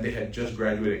us, and they had just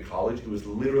graduated college. It was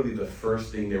literally the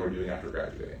first thing they were doing after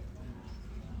graduating.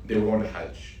 They were going to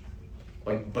Hajj.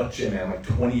 Butcha, man,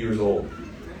 20 years old.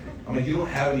 I'm like, you don't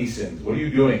have any sins. What are you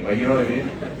doing? You know what I mean?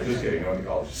 Just kidding, I went to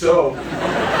college. So, in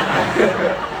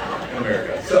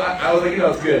America. So I was like,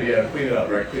 it's good, yeah, clean it up,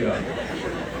 right? Clean it up.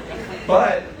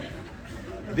 But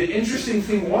the interesting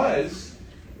thing was,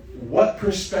 what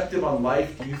perspective on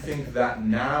life do you think that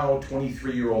now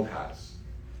 23-year-old has?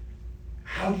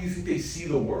 How do you think they see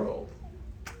the world?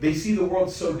 They see the world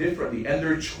so differently, and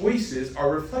their choices are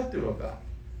reflective of that.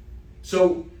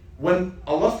 So when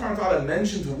Allah subhanahu wa ta'ala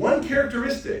mentions one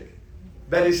characteristic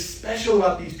that is special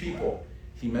about these people,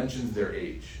 He mentions their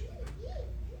age.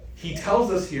 He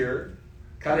tells us here,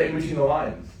 kind of in between the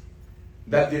lines,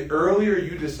 that the earlier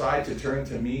you decide to turn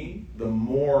to me, the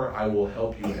more I will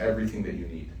help you in everything that you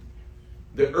need.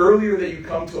 The earlier that you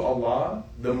come to Allah,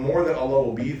 the more that Allah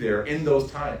will be there in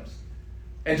those times.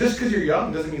 And just because you're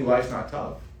young doesn't mean life's not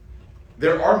tough.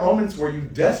 There are moments where you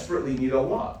desperately need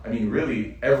Allah. I mean,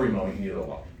 really, every moment you need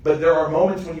Allah. But there are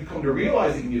moments when you come to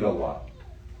realize that you need Allah.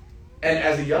 And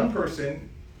as a young person,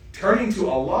 turning to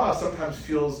Allah sometimes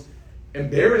feels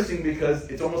embarrassing because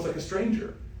it's almost like a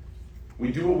stranger.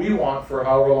 We do what we want for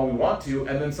however long we want to,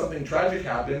 and then something tragic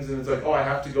happens, and it's like, oh, I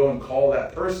have to go and call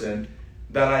that person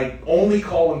that I only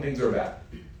call when things are bad.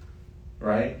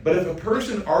 Right? But if a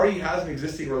person already has an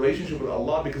existing relationship with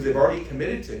Allah because they've already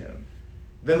committed to Him,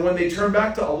 then when they turn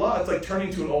back to Allah, it's like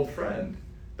turning to an old friend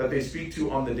that they speak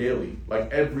to on the daily.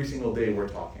 Every single day we're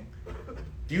talking.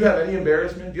 Do you have any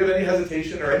embarrassment? Do you have any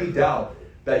hesitation or any doubt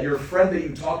that your friend that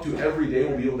you talk to every day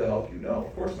will be able to help you? No,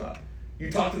 of course not.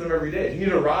 You talk to them every day. If you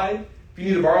need a ride, if you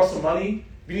need to borrow some money,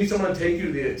 if you need someone to take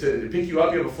you to pick you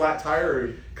up, you have a flat tire,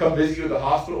 or come visit you at the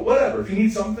hospital, whatever. If you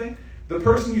need something, the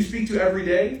person you speak to every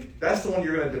day, that's the one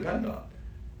you're going to depend on.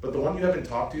 But the one you haven't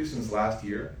talked to since last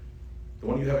year, the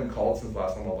one you haven't called since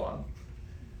last Ramadan,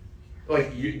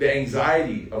 the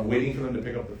anxiety of waiting for them to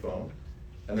pick up the phone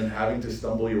and then having to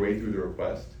stumble your way through the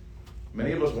request.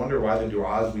 Many of us wonder why the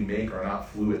du'as we make are not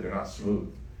fluid, they're not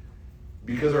smooth.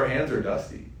 Because our hands are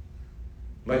dusty.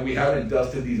 We haven't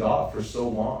dusted these off for so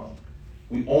long.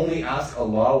 We only ask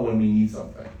Allah when we need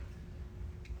something.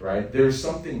 Right? There's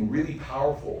something really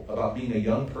powerful about being a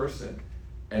young person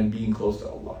and being close to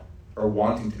Allah, or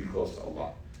wanting to be close to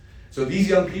Allah. So these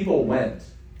young people went,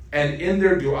 and in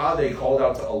their dua they called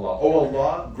out to Allah, "Oh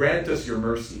Allah, grant us your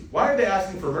mercy." Why are they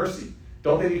asking for mercy?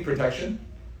 Don't they need protection?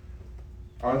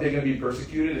 Aren't they going to be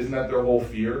persecuted? Isn't that their whole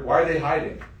fear? Why are they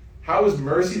hiding? How is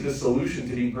mercy the solution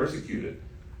to being persecuted?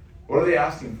 What are they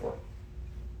asking for?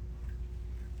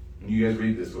 When you guys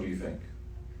read this, what do you think?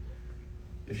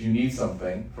 If you need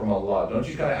something from Allah, don't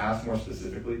you kind of ask more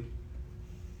specifically?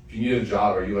 If you need a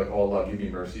job, are you like, oh Allah, give me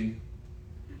mercy?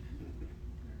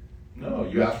 No,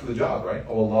 you ask for the job, right?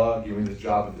 Oh Allah, give me this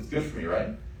job if it's good for me, right?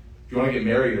 If you want to get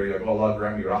married, are you like, oh Allah,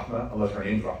 grant me rahmah? Allah's her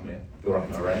name's Rahman. Do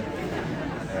rahmah, right?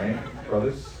 Alright?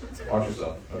 Brothers, watch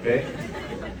yourself, okay?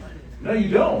 No, you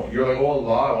don't. You're like, oh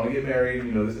Allah, I want to get married,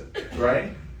 you know this,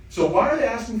 right? So why are they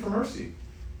asking for mercy?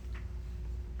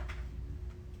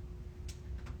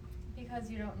 Because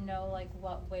you don't know like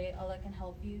what way Allah can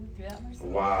help you through that mercy.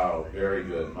 Wow, very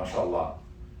good. MashaAllah.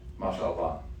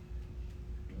 MashaAllah.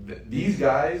 These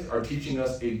guys are teaching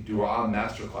us a dua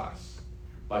masterclass.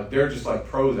 Like they're just like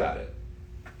pros at it.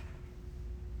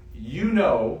 You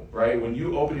know, right, when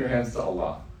you open your hands to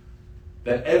Allah,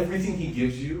 that everything He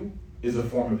gives you is a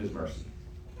form of His mercy.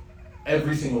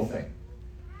 Every single thing.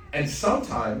 And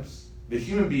sometimes, the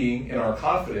human being, in our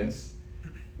confidence,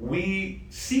 we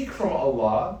seek from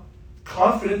Allah,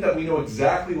 confident that we know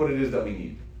exactly what it is that we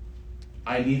need.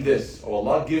 I need this. Oh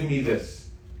Allah, give me this.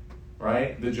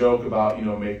 Right? The joke about, you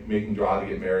know, making dua to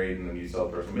get married, and then you tell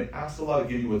the person, ask Allah to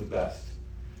give you what's best.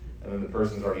 And then the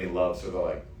person's already in love, so they're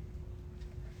like,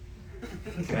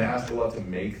 can I ask Allah to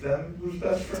make them who's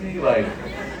best for me? Like,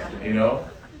 you know?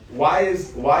 Why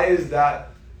is that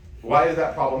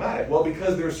problematic? Well,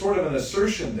 because there's sort of an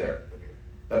assertion there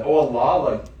that, oh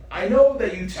Allah, like, I know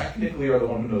that you technically are the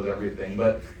one who knows everything,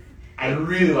 but I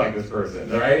really like this person,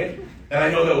 right? And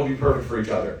I know that we'll be perfect for each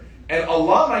other. And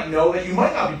Allah might know that you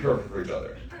might not be perfect for each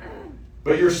other,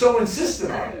 but you're so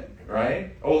insistent on it,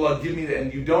 right? Oh Allah, give me that.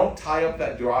 And you don't tie up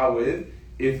that dua with,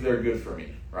 if they're good for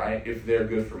me, right? If they're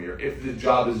good for me, or if the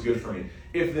job is good for me,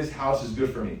 if this house is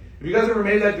good for me. Have you guys ever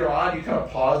made that dua and you kind of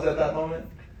paused at that moment?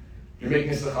 You're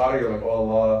making istikhara, you're like, oh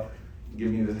Allah, give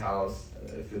me this house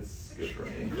if it's good for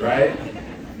me, right?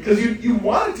 Because you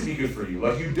want it to be good for you.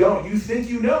 Like you think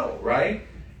you know, right?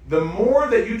 The more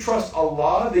that you trust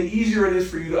Allah, the easier it is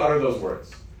for you to utter those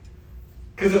words.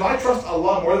 Because if I trust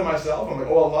Allah more than myself, I'm like,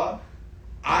 oh Allah,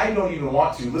 I don't even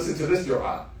want to. Listen to this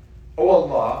dua. Oh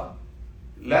Allah,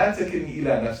 la takilni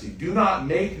ila nafsi. Do not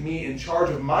make me in charge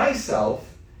of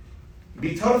myself.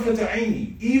 Bitarfat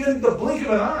aini. Even the blink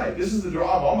of an eye. This is the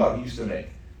dua Umar used to make.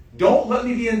 Don't let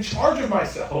me be in charge of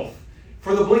myself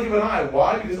for the blink of an eye.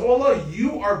 Why? Because, oh Allah,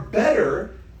 you are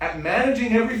better at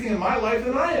managing everything in my life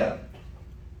than I am.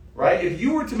 Right? If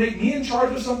you were to make me in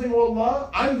charge of something, oh Allah,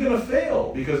 I'm going to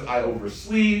fail because I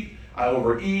oversleep, I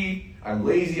overeat, I'm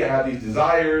lazy, I have these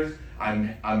desires,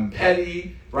 I'm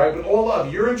petty, right? But oh Allah,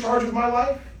 if you're in charge of my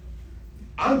life,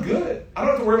 I'm good. I don't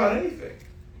have to worry about anything.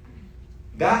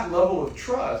 That level of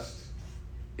trust,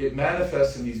 it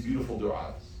manifests in these beautiful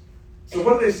du'as. So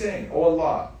what are they saying? Oh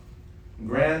Allah,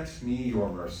 grant me your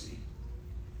mercy.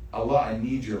 Allah, I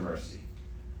need your mercy.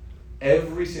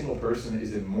 Every single person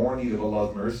is in more need of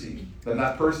Allah's mercy than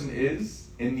that person is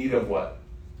in need of what?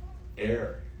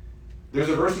 Air. There's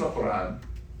a verse in the Quran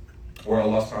where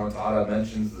Allah subhanahu wa ta'ala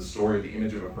mentions the story of the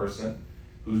image of a person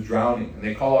who's drowning. And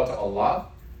they call out to Allah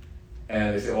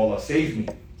and they say, oh Allah, save me.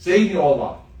 Save me, oh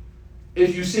Allah.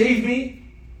 If you save me,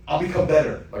 I'll become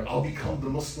better. Like, I'll become the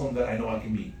Muslim that I know I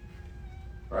can be.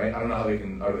 Right? I don't know how they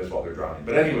can utter this while they're drowning.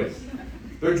 But anyways,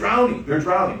 they're drowning.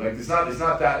 Like, it's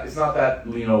not that,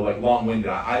 you know, like long-winded.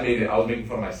 I made it. I was making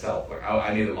fun of myself. Like,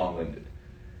 I made it long-winded.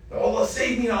 Like, oh Allah,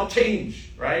 save me and I'll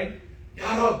change. Right?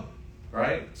 Ya Rab.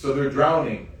 Right? So they're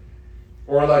drowning.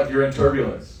 Or like you're in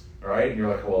turbulence. Right? And you're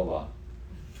like, oh Allah,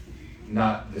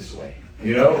 not this way.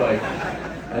 You know, like,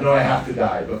 I know I have to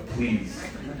die, but please.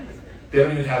 They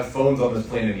don't even have phones on this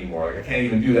plane anymore. Like, I can't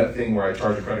even do that thing where I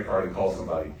charge a credit card and call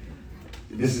somebody.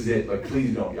 This is it. Like,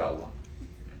 please don't, Ya Allah.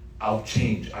 I'll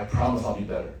change. I promise I'll be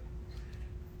better.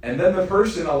 And then the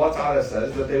person, Allah Ta'ala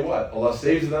says that they what? Allah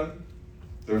saves them.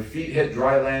 Their feet hit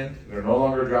dry land. They're no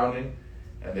longer drowning.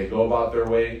 And they go about their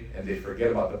way and they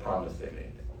forget about the promise they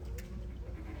made.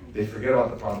 They forget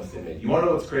about the promise they made. You want to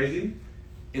know what's crazy?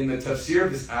 In the tafsir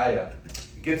of this ayah,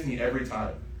 it gets me every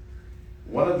time.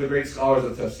 One of the great scholars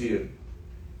of tafsir,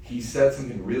 he said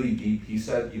something really deep. He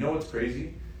said, you know what's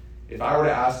crazy? If I were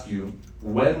to ask you,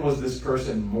 when was this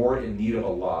person more in need of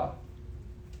Allah?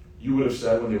 You would have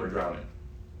said when they were drowning.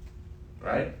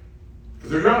 Right?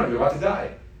 Because they're drowning, they're about to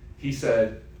die. He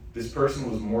said, this person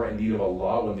was more in need of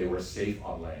Allah when they were safe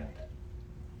on land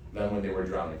than when they were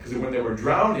drowning. Because when they were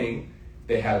drowning,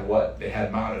 they had what? They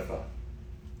had ma'rifah.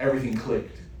 Everything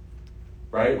clicked.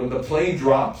 Right? When the plane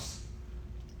drops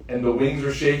and the wings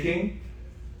are shaking,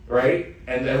 right?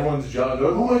 And everyone's jumping,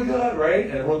 they're like, oh my God, right?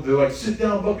 And they're like, sit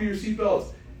down, buckle your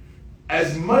seatbelts.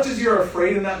 As much as you're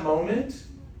afraid in that moment,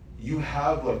 you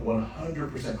have like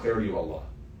 100% clarity of Allah.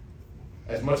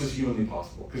 As much as humanly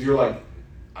possible. Because you're like,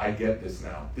 I get this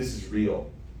now. This is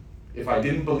real. If I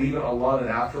didn't believe in Allah in an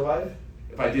afterlife,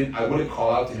 I wouldn't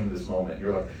call out to him in this moment.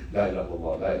 You're like, La ilaha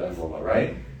illallah, la ilaha illallah,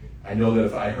 right? I know that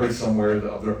if I heard somewhere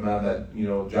the other man,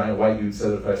 that giant white dude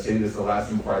said, if I say this the last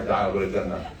thing before I die, I'll go to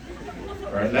Jannah.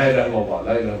 Right? La ilaha illallah,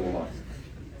 la ilaha illallah.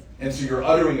 And so you're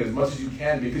uttering as much as you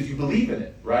can because you believe in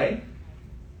it, right?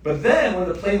 But then when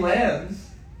the plane lands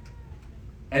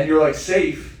and you're like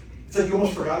safe, it's like you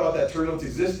almost forgot about that turbulence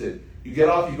existed. You get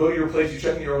off, you go to your place, you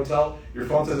check in your hotel, your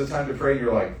phone says it's time to pray, and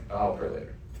you're like, I'll pray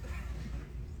later.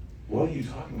 What are you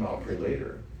talking about, I'll pray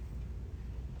later?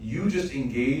 You just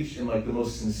engaged in like the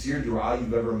most sincere dua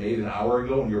you've ever made an hour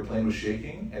ago when your plane was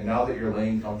shaking, and now that you're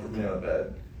laying comfortably on a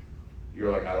bed,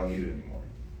 you're like, I don't need it anymore.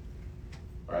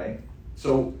 Right?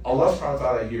 So Allah subhanahu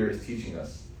wa ta'ala here is teaching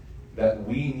us that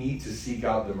we need to seek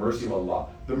out the mercy of Allah.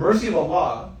 The mercy of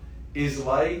Allah is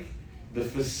like the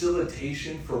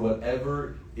facilitation for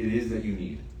whatever it is that you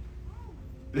need.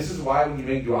 This is why when you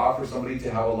make dua for somebody to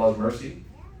have Allah's mercy,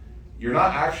 you're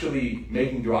not actually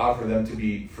making dua for them to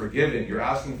be forgiven. You're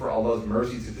asking for Allah's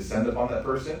mercy to descend upon that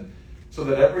person so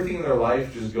that everything in their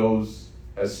life just goes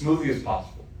as smoothly as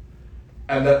possible.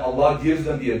 And that Allah gives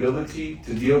them the ability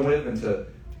to deal with and to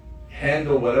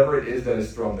handle whatever it is that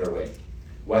is thrown their way.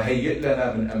 وَهَيِّئْ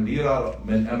لَنَا مِنْ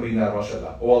أَمْرِنَا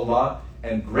رَشَدًا. O Allah,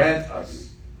 and grant us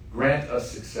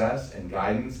success and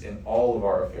guidance in all of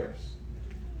our affairs.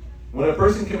 When a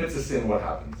person commits a sin, what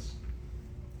happens?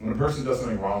 When a person does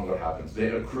something wrong, what happens? They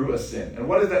accrue a sin. And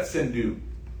what does that sin do?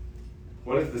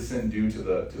 What does the sin do to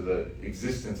the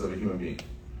existence of a human being?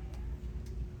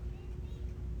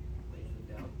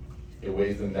 It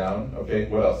weighs them down. Okay,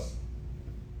 what else?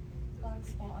 Dark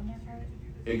spot on their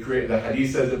heart. The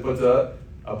hadith says it puts a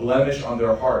blemish on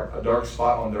their heart, a dark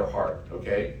spot on their heart.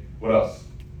 Okay, what else?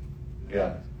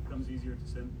 Yeah. It becomes easier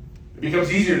to sin. It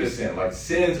becomes easier to sin. Like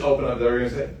sins open up. That what you're gonna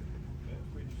say?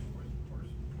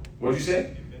 What'd you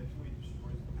say?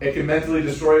 It can mentally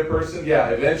destroy a person. Yeah,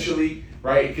 eventually,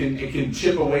 right? It can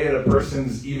chip away at a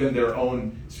person's even their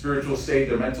own spiritual state,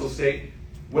 their mental state.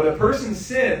 When a person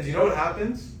sins, you know what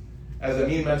happens? As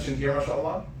Amin mentioned here,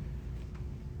 mashallah.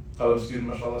 Hello, student,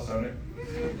 mashallah, Sonia.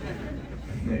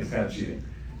 He's kind of cheating.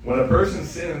 When a person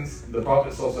sins, the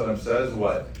Prophet ﷺ says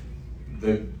what?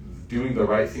 Doing the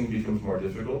right thing becomes more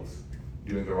difficult.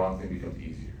 Doing the wrong thing becomes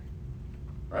easier.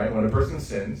 Right? When a person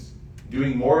sins,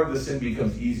 doing more of the sin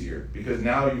becomes easier because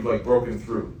now you've like broken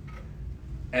through.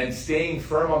 And staying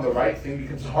firm on the right thing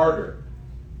becomes harder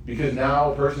because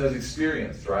now a person has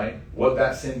experienced, right, what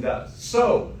that sin does.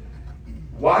 So,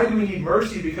 why do we need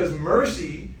mercy? Because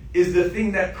mercy is the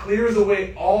thing that clears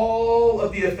away all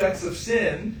of the effects of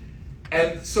sin.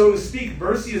 And so to speak,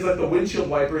 mercy is like the windshield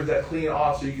wipers that clean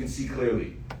off so you can see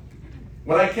clearly.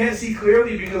 When I can't see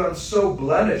clearly because I'm so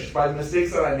blemished by the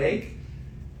mistakes that I make,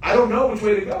 I don't know which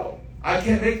way to go. I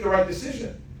can't make the right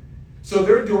decision. So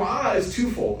their dua is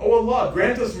twofold. Oh Allah,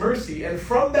 grant us mercy, and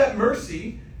from that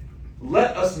mercy,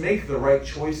 let us make the right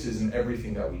choices in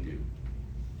everything that we do.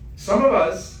 Some of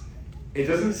us, it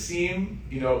doesn't seem,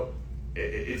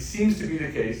 it seems to be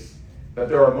the case that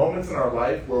there are moments in our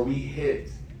life where we hit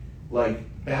like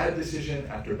bad decision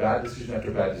after bad decision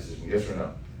after bad decision. Yes or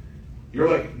no? You're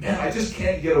like, man, I just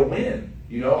can't get a win.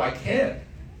 I can't.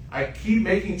 I keep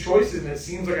making choices and it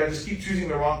seems like I just keep choosing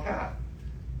the wrong path.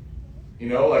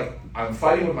 Like I'm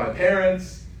fighting with my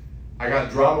parents, I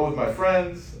got drama with my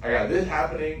friends, I got this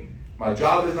happening, my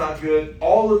job is not good.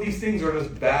 All of these things are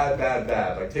just bad, bad,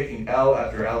 bad. Like taking L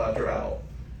after L after L.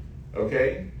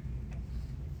 Okay?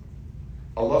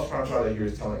 Allah subhanahu wa ta'ala here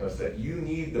is telling us that you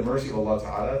need the mercy of Allah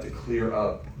ta'ala to clear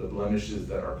up the blemishes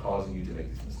that are causing you to make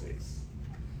these mistakes.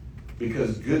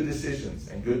 Because good decisions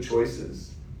and good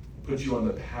choices put you on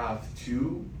the path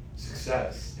to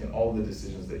success in all the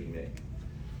decisions that you make.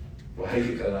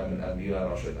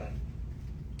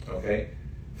 Okay?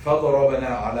 فَضَرَبْنَا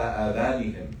عَلَىٰ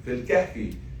آذَانِهِمْ فِي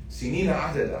الْكَهْفِ سِنِينَ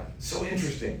عَدَدًا. So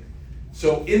interesting.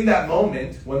 So in that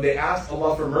moment, when they asked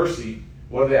Allah for mercy,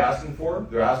 what are they asking for?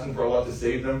 They're asking for Allah to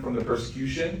save them from the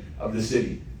persecution of the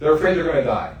city. They're afraid they're going to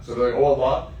die. So they're like, oh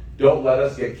Allah, don't let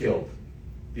us get killed.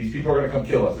 These people are going to come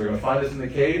kill us. They're going to find us in the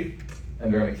cave,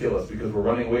 and they're going to kill us because we're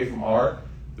running away from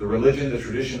the religion, the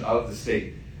tradition of the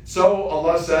state. So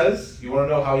Allah says, you want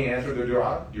to know how He answered their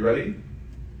dua? You ready?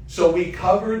 So we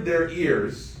covered their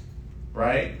ears,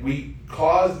 right? We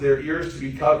caused their ears to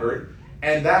be covered,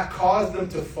 and that caused them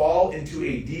to fall into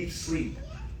a deep sleep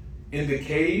in the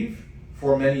cave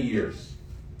for many years.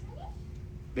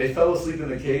 They fell asleep in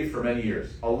the cave for many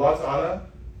years. Allah Ta'ala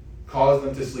caused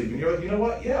them to sleep. And you're like, you know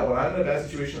what? Yeah, when I'm in a bad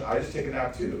situation, I just take a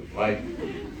nap too. Like,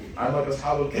 I'm like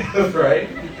Ashab al-Kahf, right?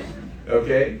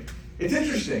 Okay? It's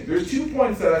interesting. There's 2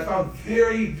 points that I found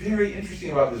very, very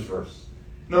interesting about this verse.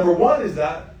 Number one is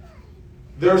that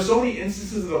there are so many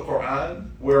instances of the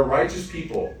Quran where righteous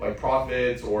people, like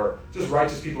prophets or just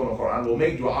righteous people in the Quran, will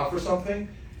make dua for something,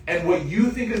 and what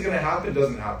you think is going to happen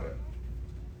doesn't happen.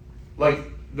 Like,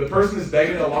 the person is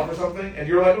begging Allah for something, and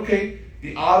you're like, okay,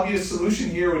 the obvious solution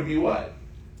here would be what?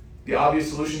 The obvious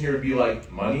solution here would be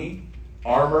like money,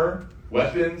 armor,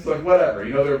 weapons, like whatever.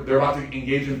 You know, they're about to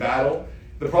engage in battle.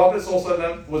 The Prophet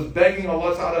ﷺ was begging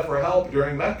Allah Ta'ala for help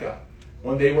during Mecca.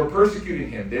 When they were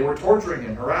persecuting him, they were torturing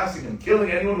him, harassing him,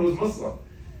 killing anyone who was Muslim.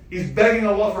 He's begging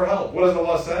Allah for help. What does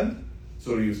Allah send?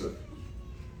 Surah Yusuf.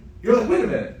 You're like, wait a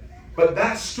minute. But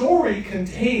that story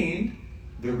contained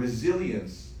the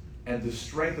resilience and the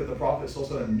strength that the Prophet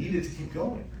ﷺ needed to keep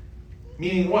going.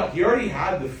 Meaning what? He already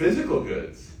had the physical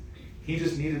goods. He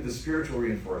just needed the spiritual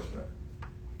reinforcement.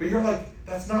 But you're like,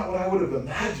 that's not what I would have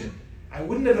imagined. I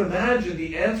wouldn't have imagined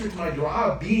the answer to my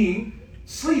dua being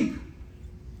sleep.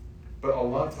 But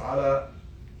Allah Ta'ala,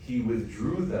 He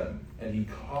withdrew them and He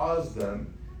caused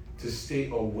them to stay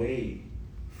away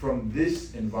from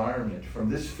this environment, from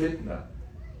this fitna.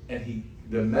 And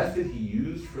the method He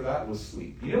used for that was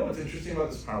sleep. You know what's interesting about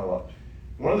this, subhanAllah?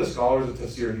 One of the scholars of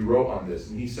Tafsir, he wrote on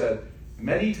this, and he said,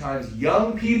 many times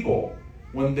young people,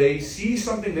 when they see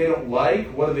something they don't like,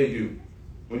 what do?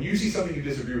 When you see something you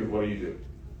disagree with, what do?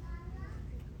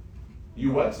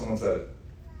 You what? Someone said it.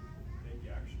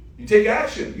 You take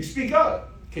action. You speak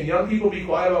up. Can young people be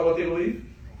quiet about what they believe?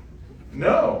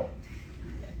 No.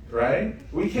 Right?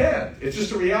 We can't. It's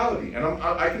just a reality. And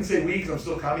I can say we because I'm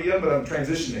still kind of young, but I'm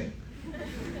transitioning.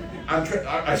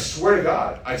 I swear to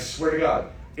God,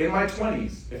 in my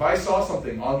 20s, if I saw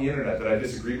something on the internet that I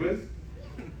disagreed with,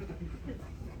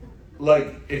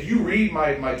 like, if you read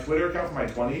my Twitter account from my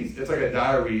 20s, it's like a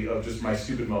diary of just my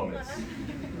stupid moments.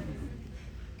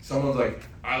 Someone's like,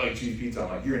 I like cheese pizza. I'm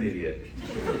like, you're an idiot.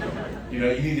 You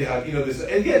know, you need to have, this.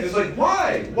 And again, it's like,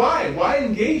 why? Why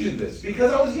engage in this?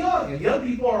 Because I was young, and young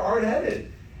people are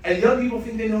hard-headed. And young people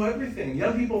think they know everything.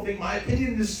 Young people think my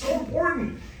opinion is so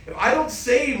important. If I don't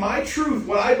say my truth,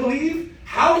 what I believe,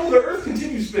 how will the earth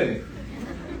continue spinning?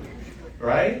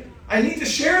 Right? I need to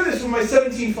share this with my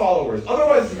 17 followers.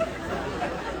 Otherwise,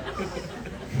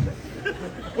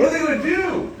 what are they going to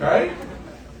do? Right?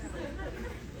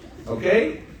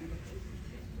 Okay?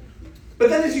 But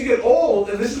then as you get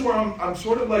old, and this is where I'm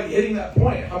sort of like hitting that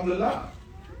point, alhamdulillah.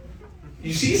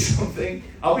 You see something,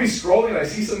 I'll be scrolling and I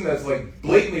see something that's like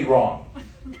blatantly wrong.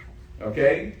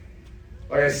 Okay?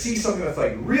 Like I see something that's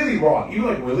like really wrong, even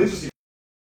like religiously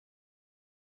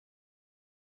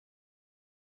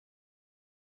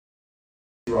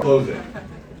wrong. Close it.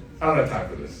 I don't have time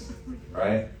for this.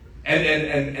 Right?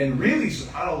 And really,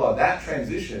 subhanAllah, that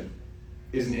transition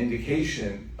is an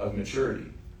indication of maturity.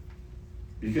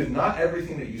 Because not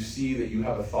everything that you see that you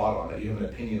have a thought on, that you have an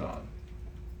opinion on,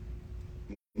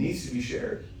 needs to be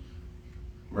shared.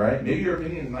 Right? Maybe your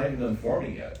opinion is not even done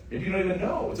forming yet. Maybe you don't even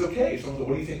know. It's okay. Someone's like,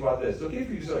 what do you think about this? It's okay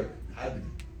for you to say, like,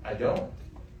 I don't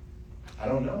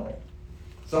know.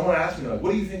 Someone asked me, like,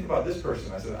 what do you think about this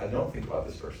person? I said, I don't think about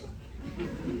this person.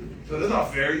 So that's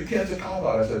not fair. You can't say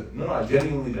about it. I said, no, I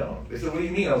genuinely don't. They said, what do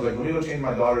you mean? I was like, let me go change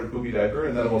my daughter's poopy diaper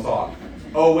and then we'll talk.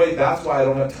 Oh, wait, that's why I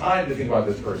don't have time to think about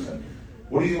this person.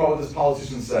 What do you think about what this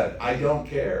politician said? I don't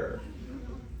care.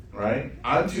 Right?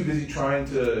 I'm too busy trying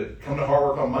to come to Hard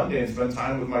Work on Monday and spend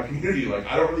time with my community. Like,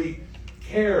 I don't really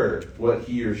care what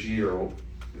he or she or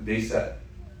they said.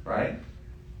 Right?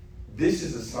 This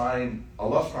is a sign,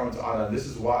 Allah subhanahu wa ta'ala, and this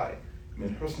is why.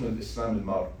 Min husn al-Islam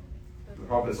al-mar. The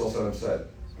Prophet ﷺ said,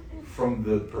 from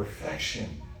the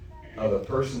perfection of a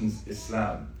person's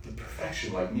Islam, the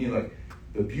perfection, like meaning like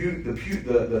the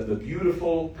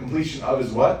beautiful completion of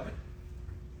his what?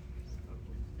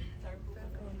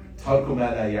 Tarku ma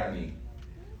la ya'ni.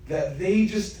 That they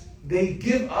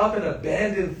give up and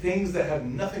abandon things that have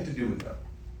nothing to do with them.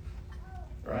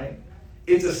 Right?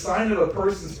 It's a sign of a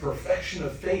person's perfection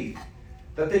of faith.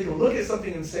 That they can look at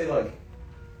something and say like,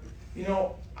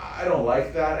 I don't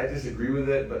like that, I disagree with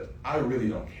it, but I really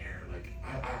don't care. Like,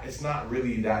 it's not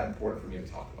really that important for me to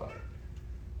talk about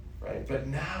it. Right? But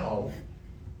now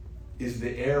is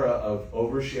the era of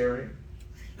oversharing,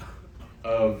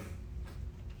 of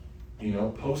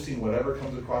posting whatever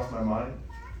comes across my mind,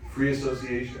 free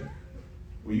association.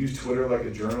 We use Twitter like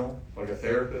a journal, like a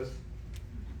therapist.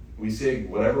 We say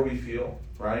whatever we feel,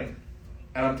 right?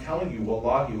 And I'm telling you,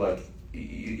 wallahi, like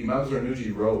Imam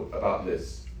Zarnuji wrote about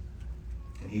this.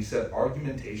 And he said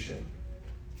argumentation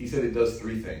He said it does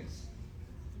three things.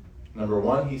 Number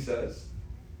one, he says,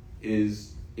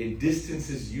 is it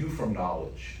distances you from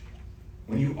knowledge.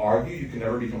 When you argue, you can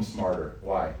never become smarter.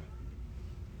 Why?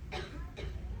 You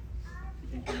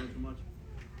think you know too much?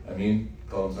 I mean,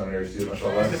 call him seminary student,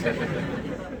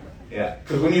 mashallah. Yeah,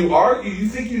 because when you argue, you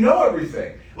think you know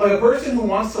everything. Like a person who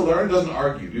wants to learn doesn't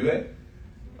argue, do they?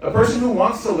 A person who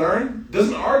wants to learn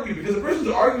doesn't argue, because the person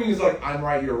who's arguing is like, I'm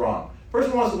right, you're wrong. The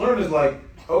person who wants to learn is like,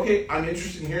 okay, I'm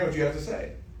interested in hearing what you have to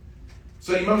say.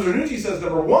 So Imam Zarnuji says,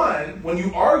 number one, when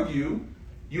you argue,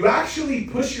 you actually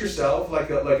push yourself like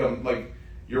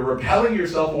you're repelling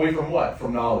yourself away from what?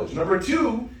 From knowledge. Number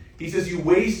two, he says you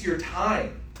waste your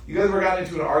time. You guys ever gotten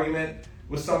into an argument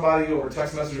with somebody over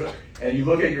text message, and you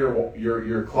look at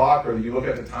your clock, or you look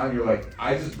at the time, you're like,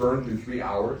 I just burned through 3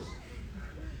 hours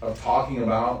of talking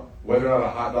about whether or not a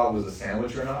hot dog was a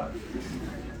sandwich or not?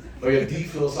 Like a deep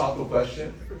philosophical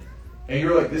question. And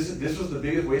you're like, this was the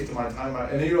biggest waste of my time.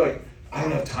 And then you're like, I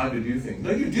don't have time to do things.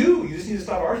 No, you do. You just need to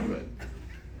stop arguing.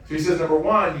 So he says, number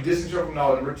one, you distance yourself from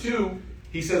knowledge. Number two,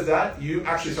 he says that you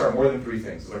actually start more than 3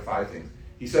 things. It's like 5 things.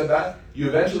 He said that you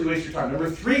eventually waste your time. Number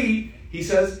 3, he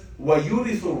says,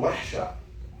 وَيُورِثُ الْوَحْشَةِ.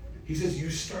 He says you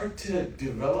start to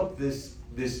develop this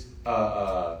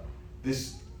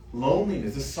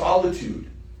loneliness, this solitude.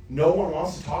 No one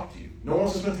wants to talk to you. No one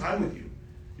wants to spend time with you.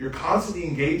 You're constantly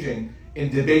engaging in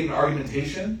debate and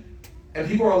argumentation, and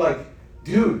people are like,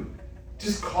 dude,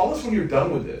 just call us when you're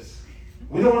done with this.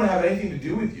 We don't want to have anything to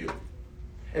do with you.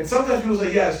 And sometimes people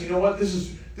say, yes, you know what, this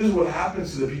is what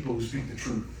happens to the people who speak the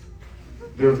truth.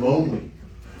 They're lonely,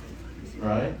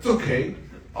 right? It's okay.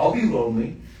 I'll be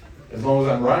lonely as long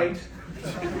as I'm right.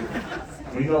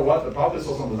 Well, you know what? The Prophet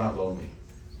ﷺ was not lonely.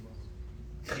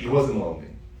 He wasn't lonely.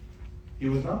 He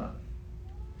was not.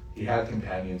 He had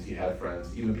companions, he had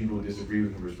friends, even people who disagreed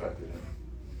with him respected him.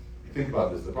 Think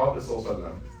about this. The Prophet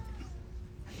ﷺ,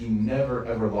 he never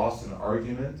ever lost an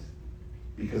argument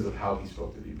because of how he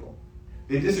spoke to people.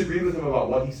 They disagreed with him about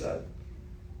what he said.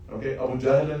 Okay, Abu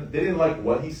Jahl, they didn't like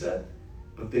what he said,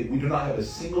 but we do not have a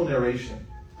single narration,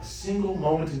 a single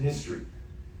moment in history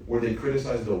where they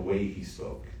criticized the way he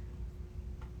spoke.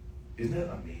 Isn't that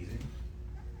amazing?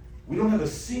 We don't have a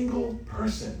single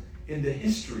person in the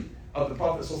history of the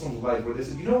Prophet ﷺ's life where they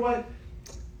said, you know what?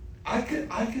 I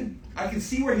could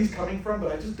see where he's coming from,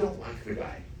 but I just don't like the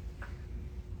guy.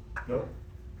 No.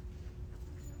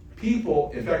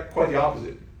 People, in fact, quite the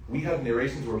opposite. We have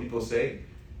narrations where people say,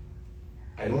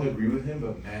 I don't agree with him,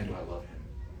 but man, do I love him.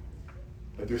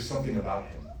 But there's something about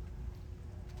him.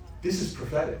 This is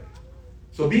prophetic.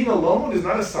 So being alone is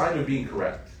not a sign of being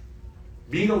correct.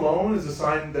 Being alone is a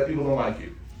sign that people don't like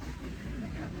you.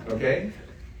 Okay?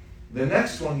 The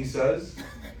next one, he says,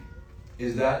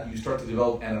 is that you start to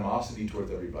develop animosity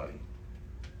towards everybody.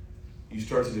 You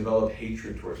start to develop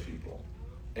hatred towards people.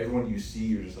 Everyone you see,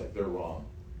 you're just like, they're wrong.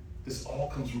 This all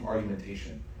comes from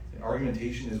argumentation. And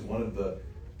argumentation is one of the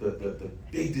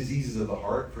big diseases of the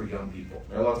heart for young people.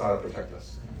 May Allah Ta'ala protect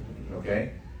us.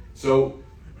 Okay? So,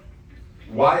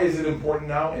 why is it important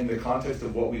now in the context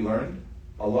of what we learned?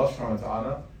 Allah Subhanahu wa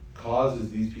Ta'ala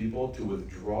causes these people to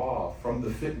withdraw from the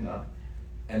fitna,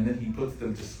 and then he puts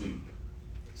them to sleep.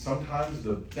 Sometimes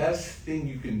the best thing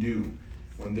you can do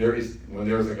when there's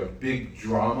like a big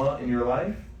drama in your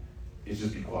life is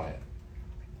just be quiet.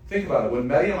 Think about it. When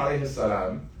Maryam alayhi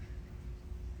salam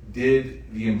did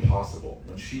the impossible,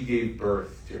 when she gave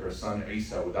birth to her son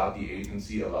Isa without the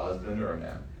agency of a husband or a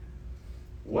man,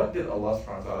 what did Allah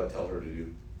subhanahu wa ta'ala tell her to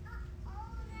do?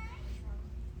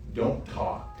 Don't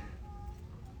talk.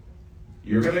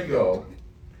 You're going to go,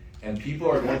 and people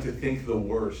are going to think the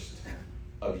worst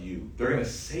of you. They're going to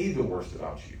say the worst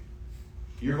about you.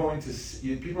 People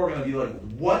are going to be like,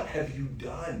 what have you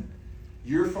done?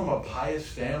 You're from a pious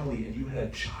family, and you had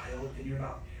a child, and you're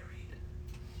not married.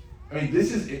 I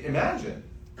mean, imagine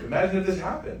if this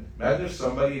happened. Imagine if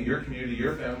somebody in your community,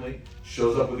 your family,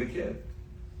 shows up with a kid,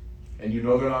 and you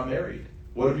know they're not married.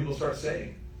 What do people start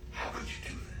saying? How could you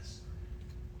do this?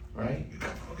 Right? You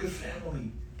come from a good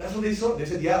family. That's what they said. They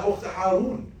said, Ya Ukhta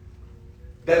Harun.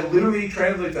 That literally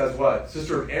translates as what?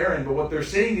 Sister of Aaron. But what they're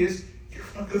saying is, you're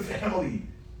from a good family.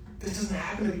 This doesn't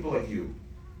happen to people like you.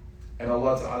 And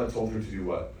Allah Ta'ala told her to do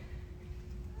what?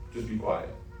 Just be quiet.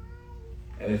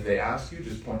 And if they ask you,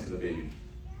 just point to the baby.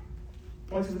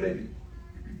 Point to the baby.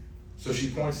 So she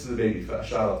points to the baby.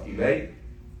 فَأَشَارَتْ إِلَيْهِ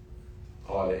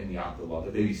قَالَ إِنِّي عَبْدُ اللَّهِ.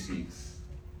 The baby speaks.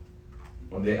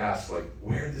 When they ask, like,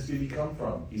 where did this baby come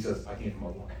from? He says, I came from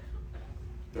Allah.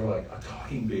 They're like, a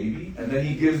talking baby? And then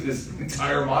he gives this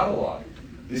entire monologue.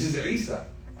 This is Isa.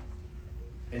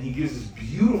 And he gives this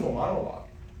beautiful monologue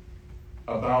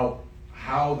about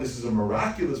how this is a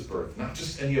miraculous birth, not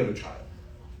just any other child.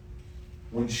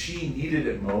 When she needed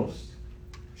it most,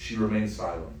 she remained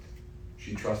silent.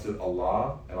 She trusted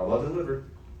Allah, and Allah delivered.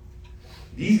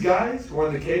 These guys who are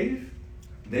in the cave,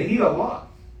 they need Allah.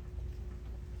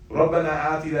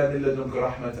 رَبَّنَا آتِنَا مِن لَدُنْكَ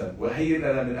رَحْمَةً وَهَيِّئْ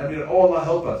لَنَا مِنْ أَمْرِنَا. Oh Allah,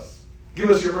 help us. Give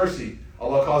us your mercy.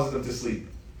 Allah causes them to sleep.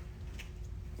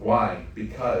 Why?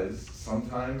 Because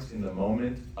sometimes in the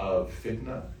moment of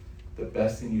fitna, the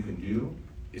best thing you can do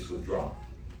is withdraw.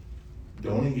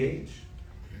 Don't engage.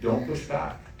 Don't push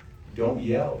back. Don't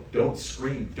yell. Don't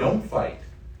scream. Don't fight.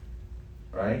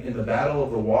 Right? In the battle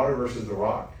of the water versus the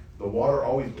rock, the water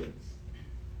always wins.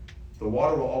 The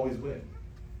water will always win.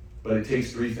 But it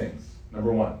takes three things.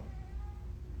 Number one,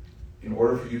 in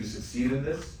order for you to succeed in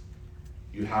this,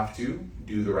 you have to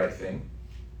do the right thing.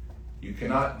 You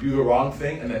cannot do the wrong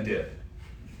thing and then dip.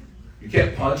 You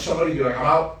can't punch somebody and be like, I'm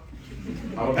out.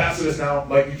 I'm a pacifist now.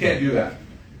 Like, you can't do that.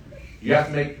 You have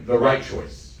to make the right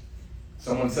choice.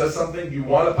 Someone says something, you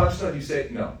want to punch them, you say,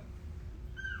 no.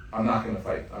 I'm not going to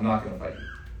fight. I'm not going to fight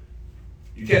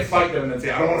you. You can't fight them and then say,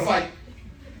 I don't want to fight.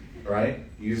 Right?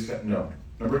 You just have, no.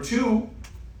 Number two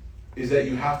is that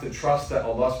you have to trust that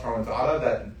Allah subhanahu wa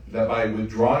ta'ala, that by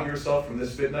withdrawing yourself from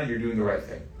this fitna, you're doing the right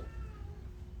thing.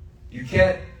 You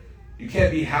can't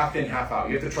be half in, half out.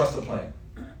 You have to trust the plan.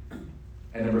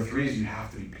 And number three is you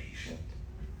have to be patient.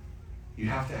 You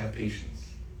have to have patience.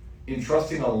 In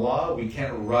trusting Allah, we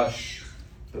can't rush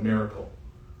the miracle.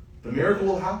 The miracle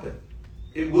will happen.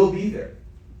 It will be there.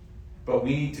 But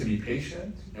we need to be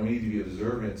patient and we need to be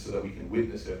observant so that we can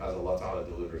witness it as Allah Ta'ala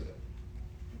delivers it.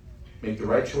 Make the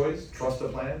right choice, trust the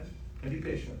plan, and be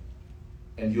patient.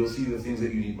 And you'll see the things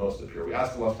that you need most appear. We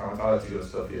ask Allah subhanahu wa ta'ala to give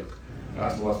us tawfiq. We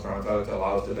ask Allah subhanahu wa ta'ala to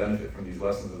allow us to benefit from these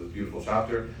lessons of this beautiful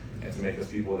chapter and to make us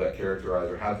people that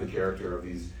characterize or have the character of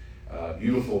these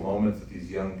beautiful moments that these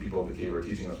young people of the cave are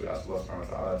teaching us. We ask Allah subhanahu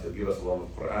wa ta'ala to give us a love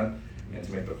of the Quran and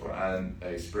to make the Quran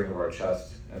a spring of our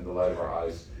chest and the light of our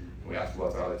eyes. And we ask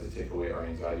Allah ta'ala to take away our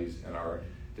anxieties and our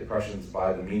depressions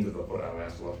by the means of the Quran. We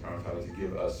ask Allah subhanahu wa ta'ala to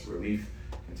give us relief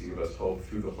and to give us hope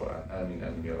through the Quran. Ameen,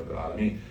 ameen, ya Rabbil Alameen.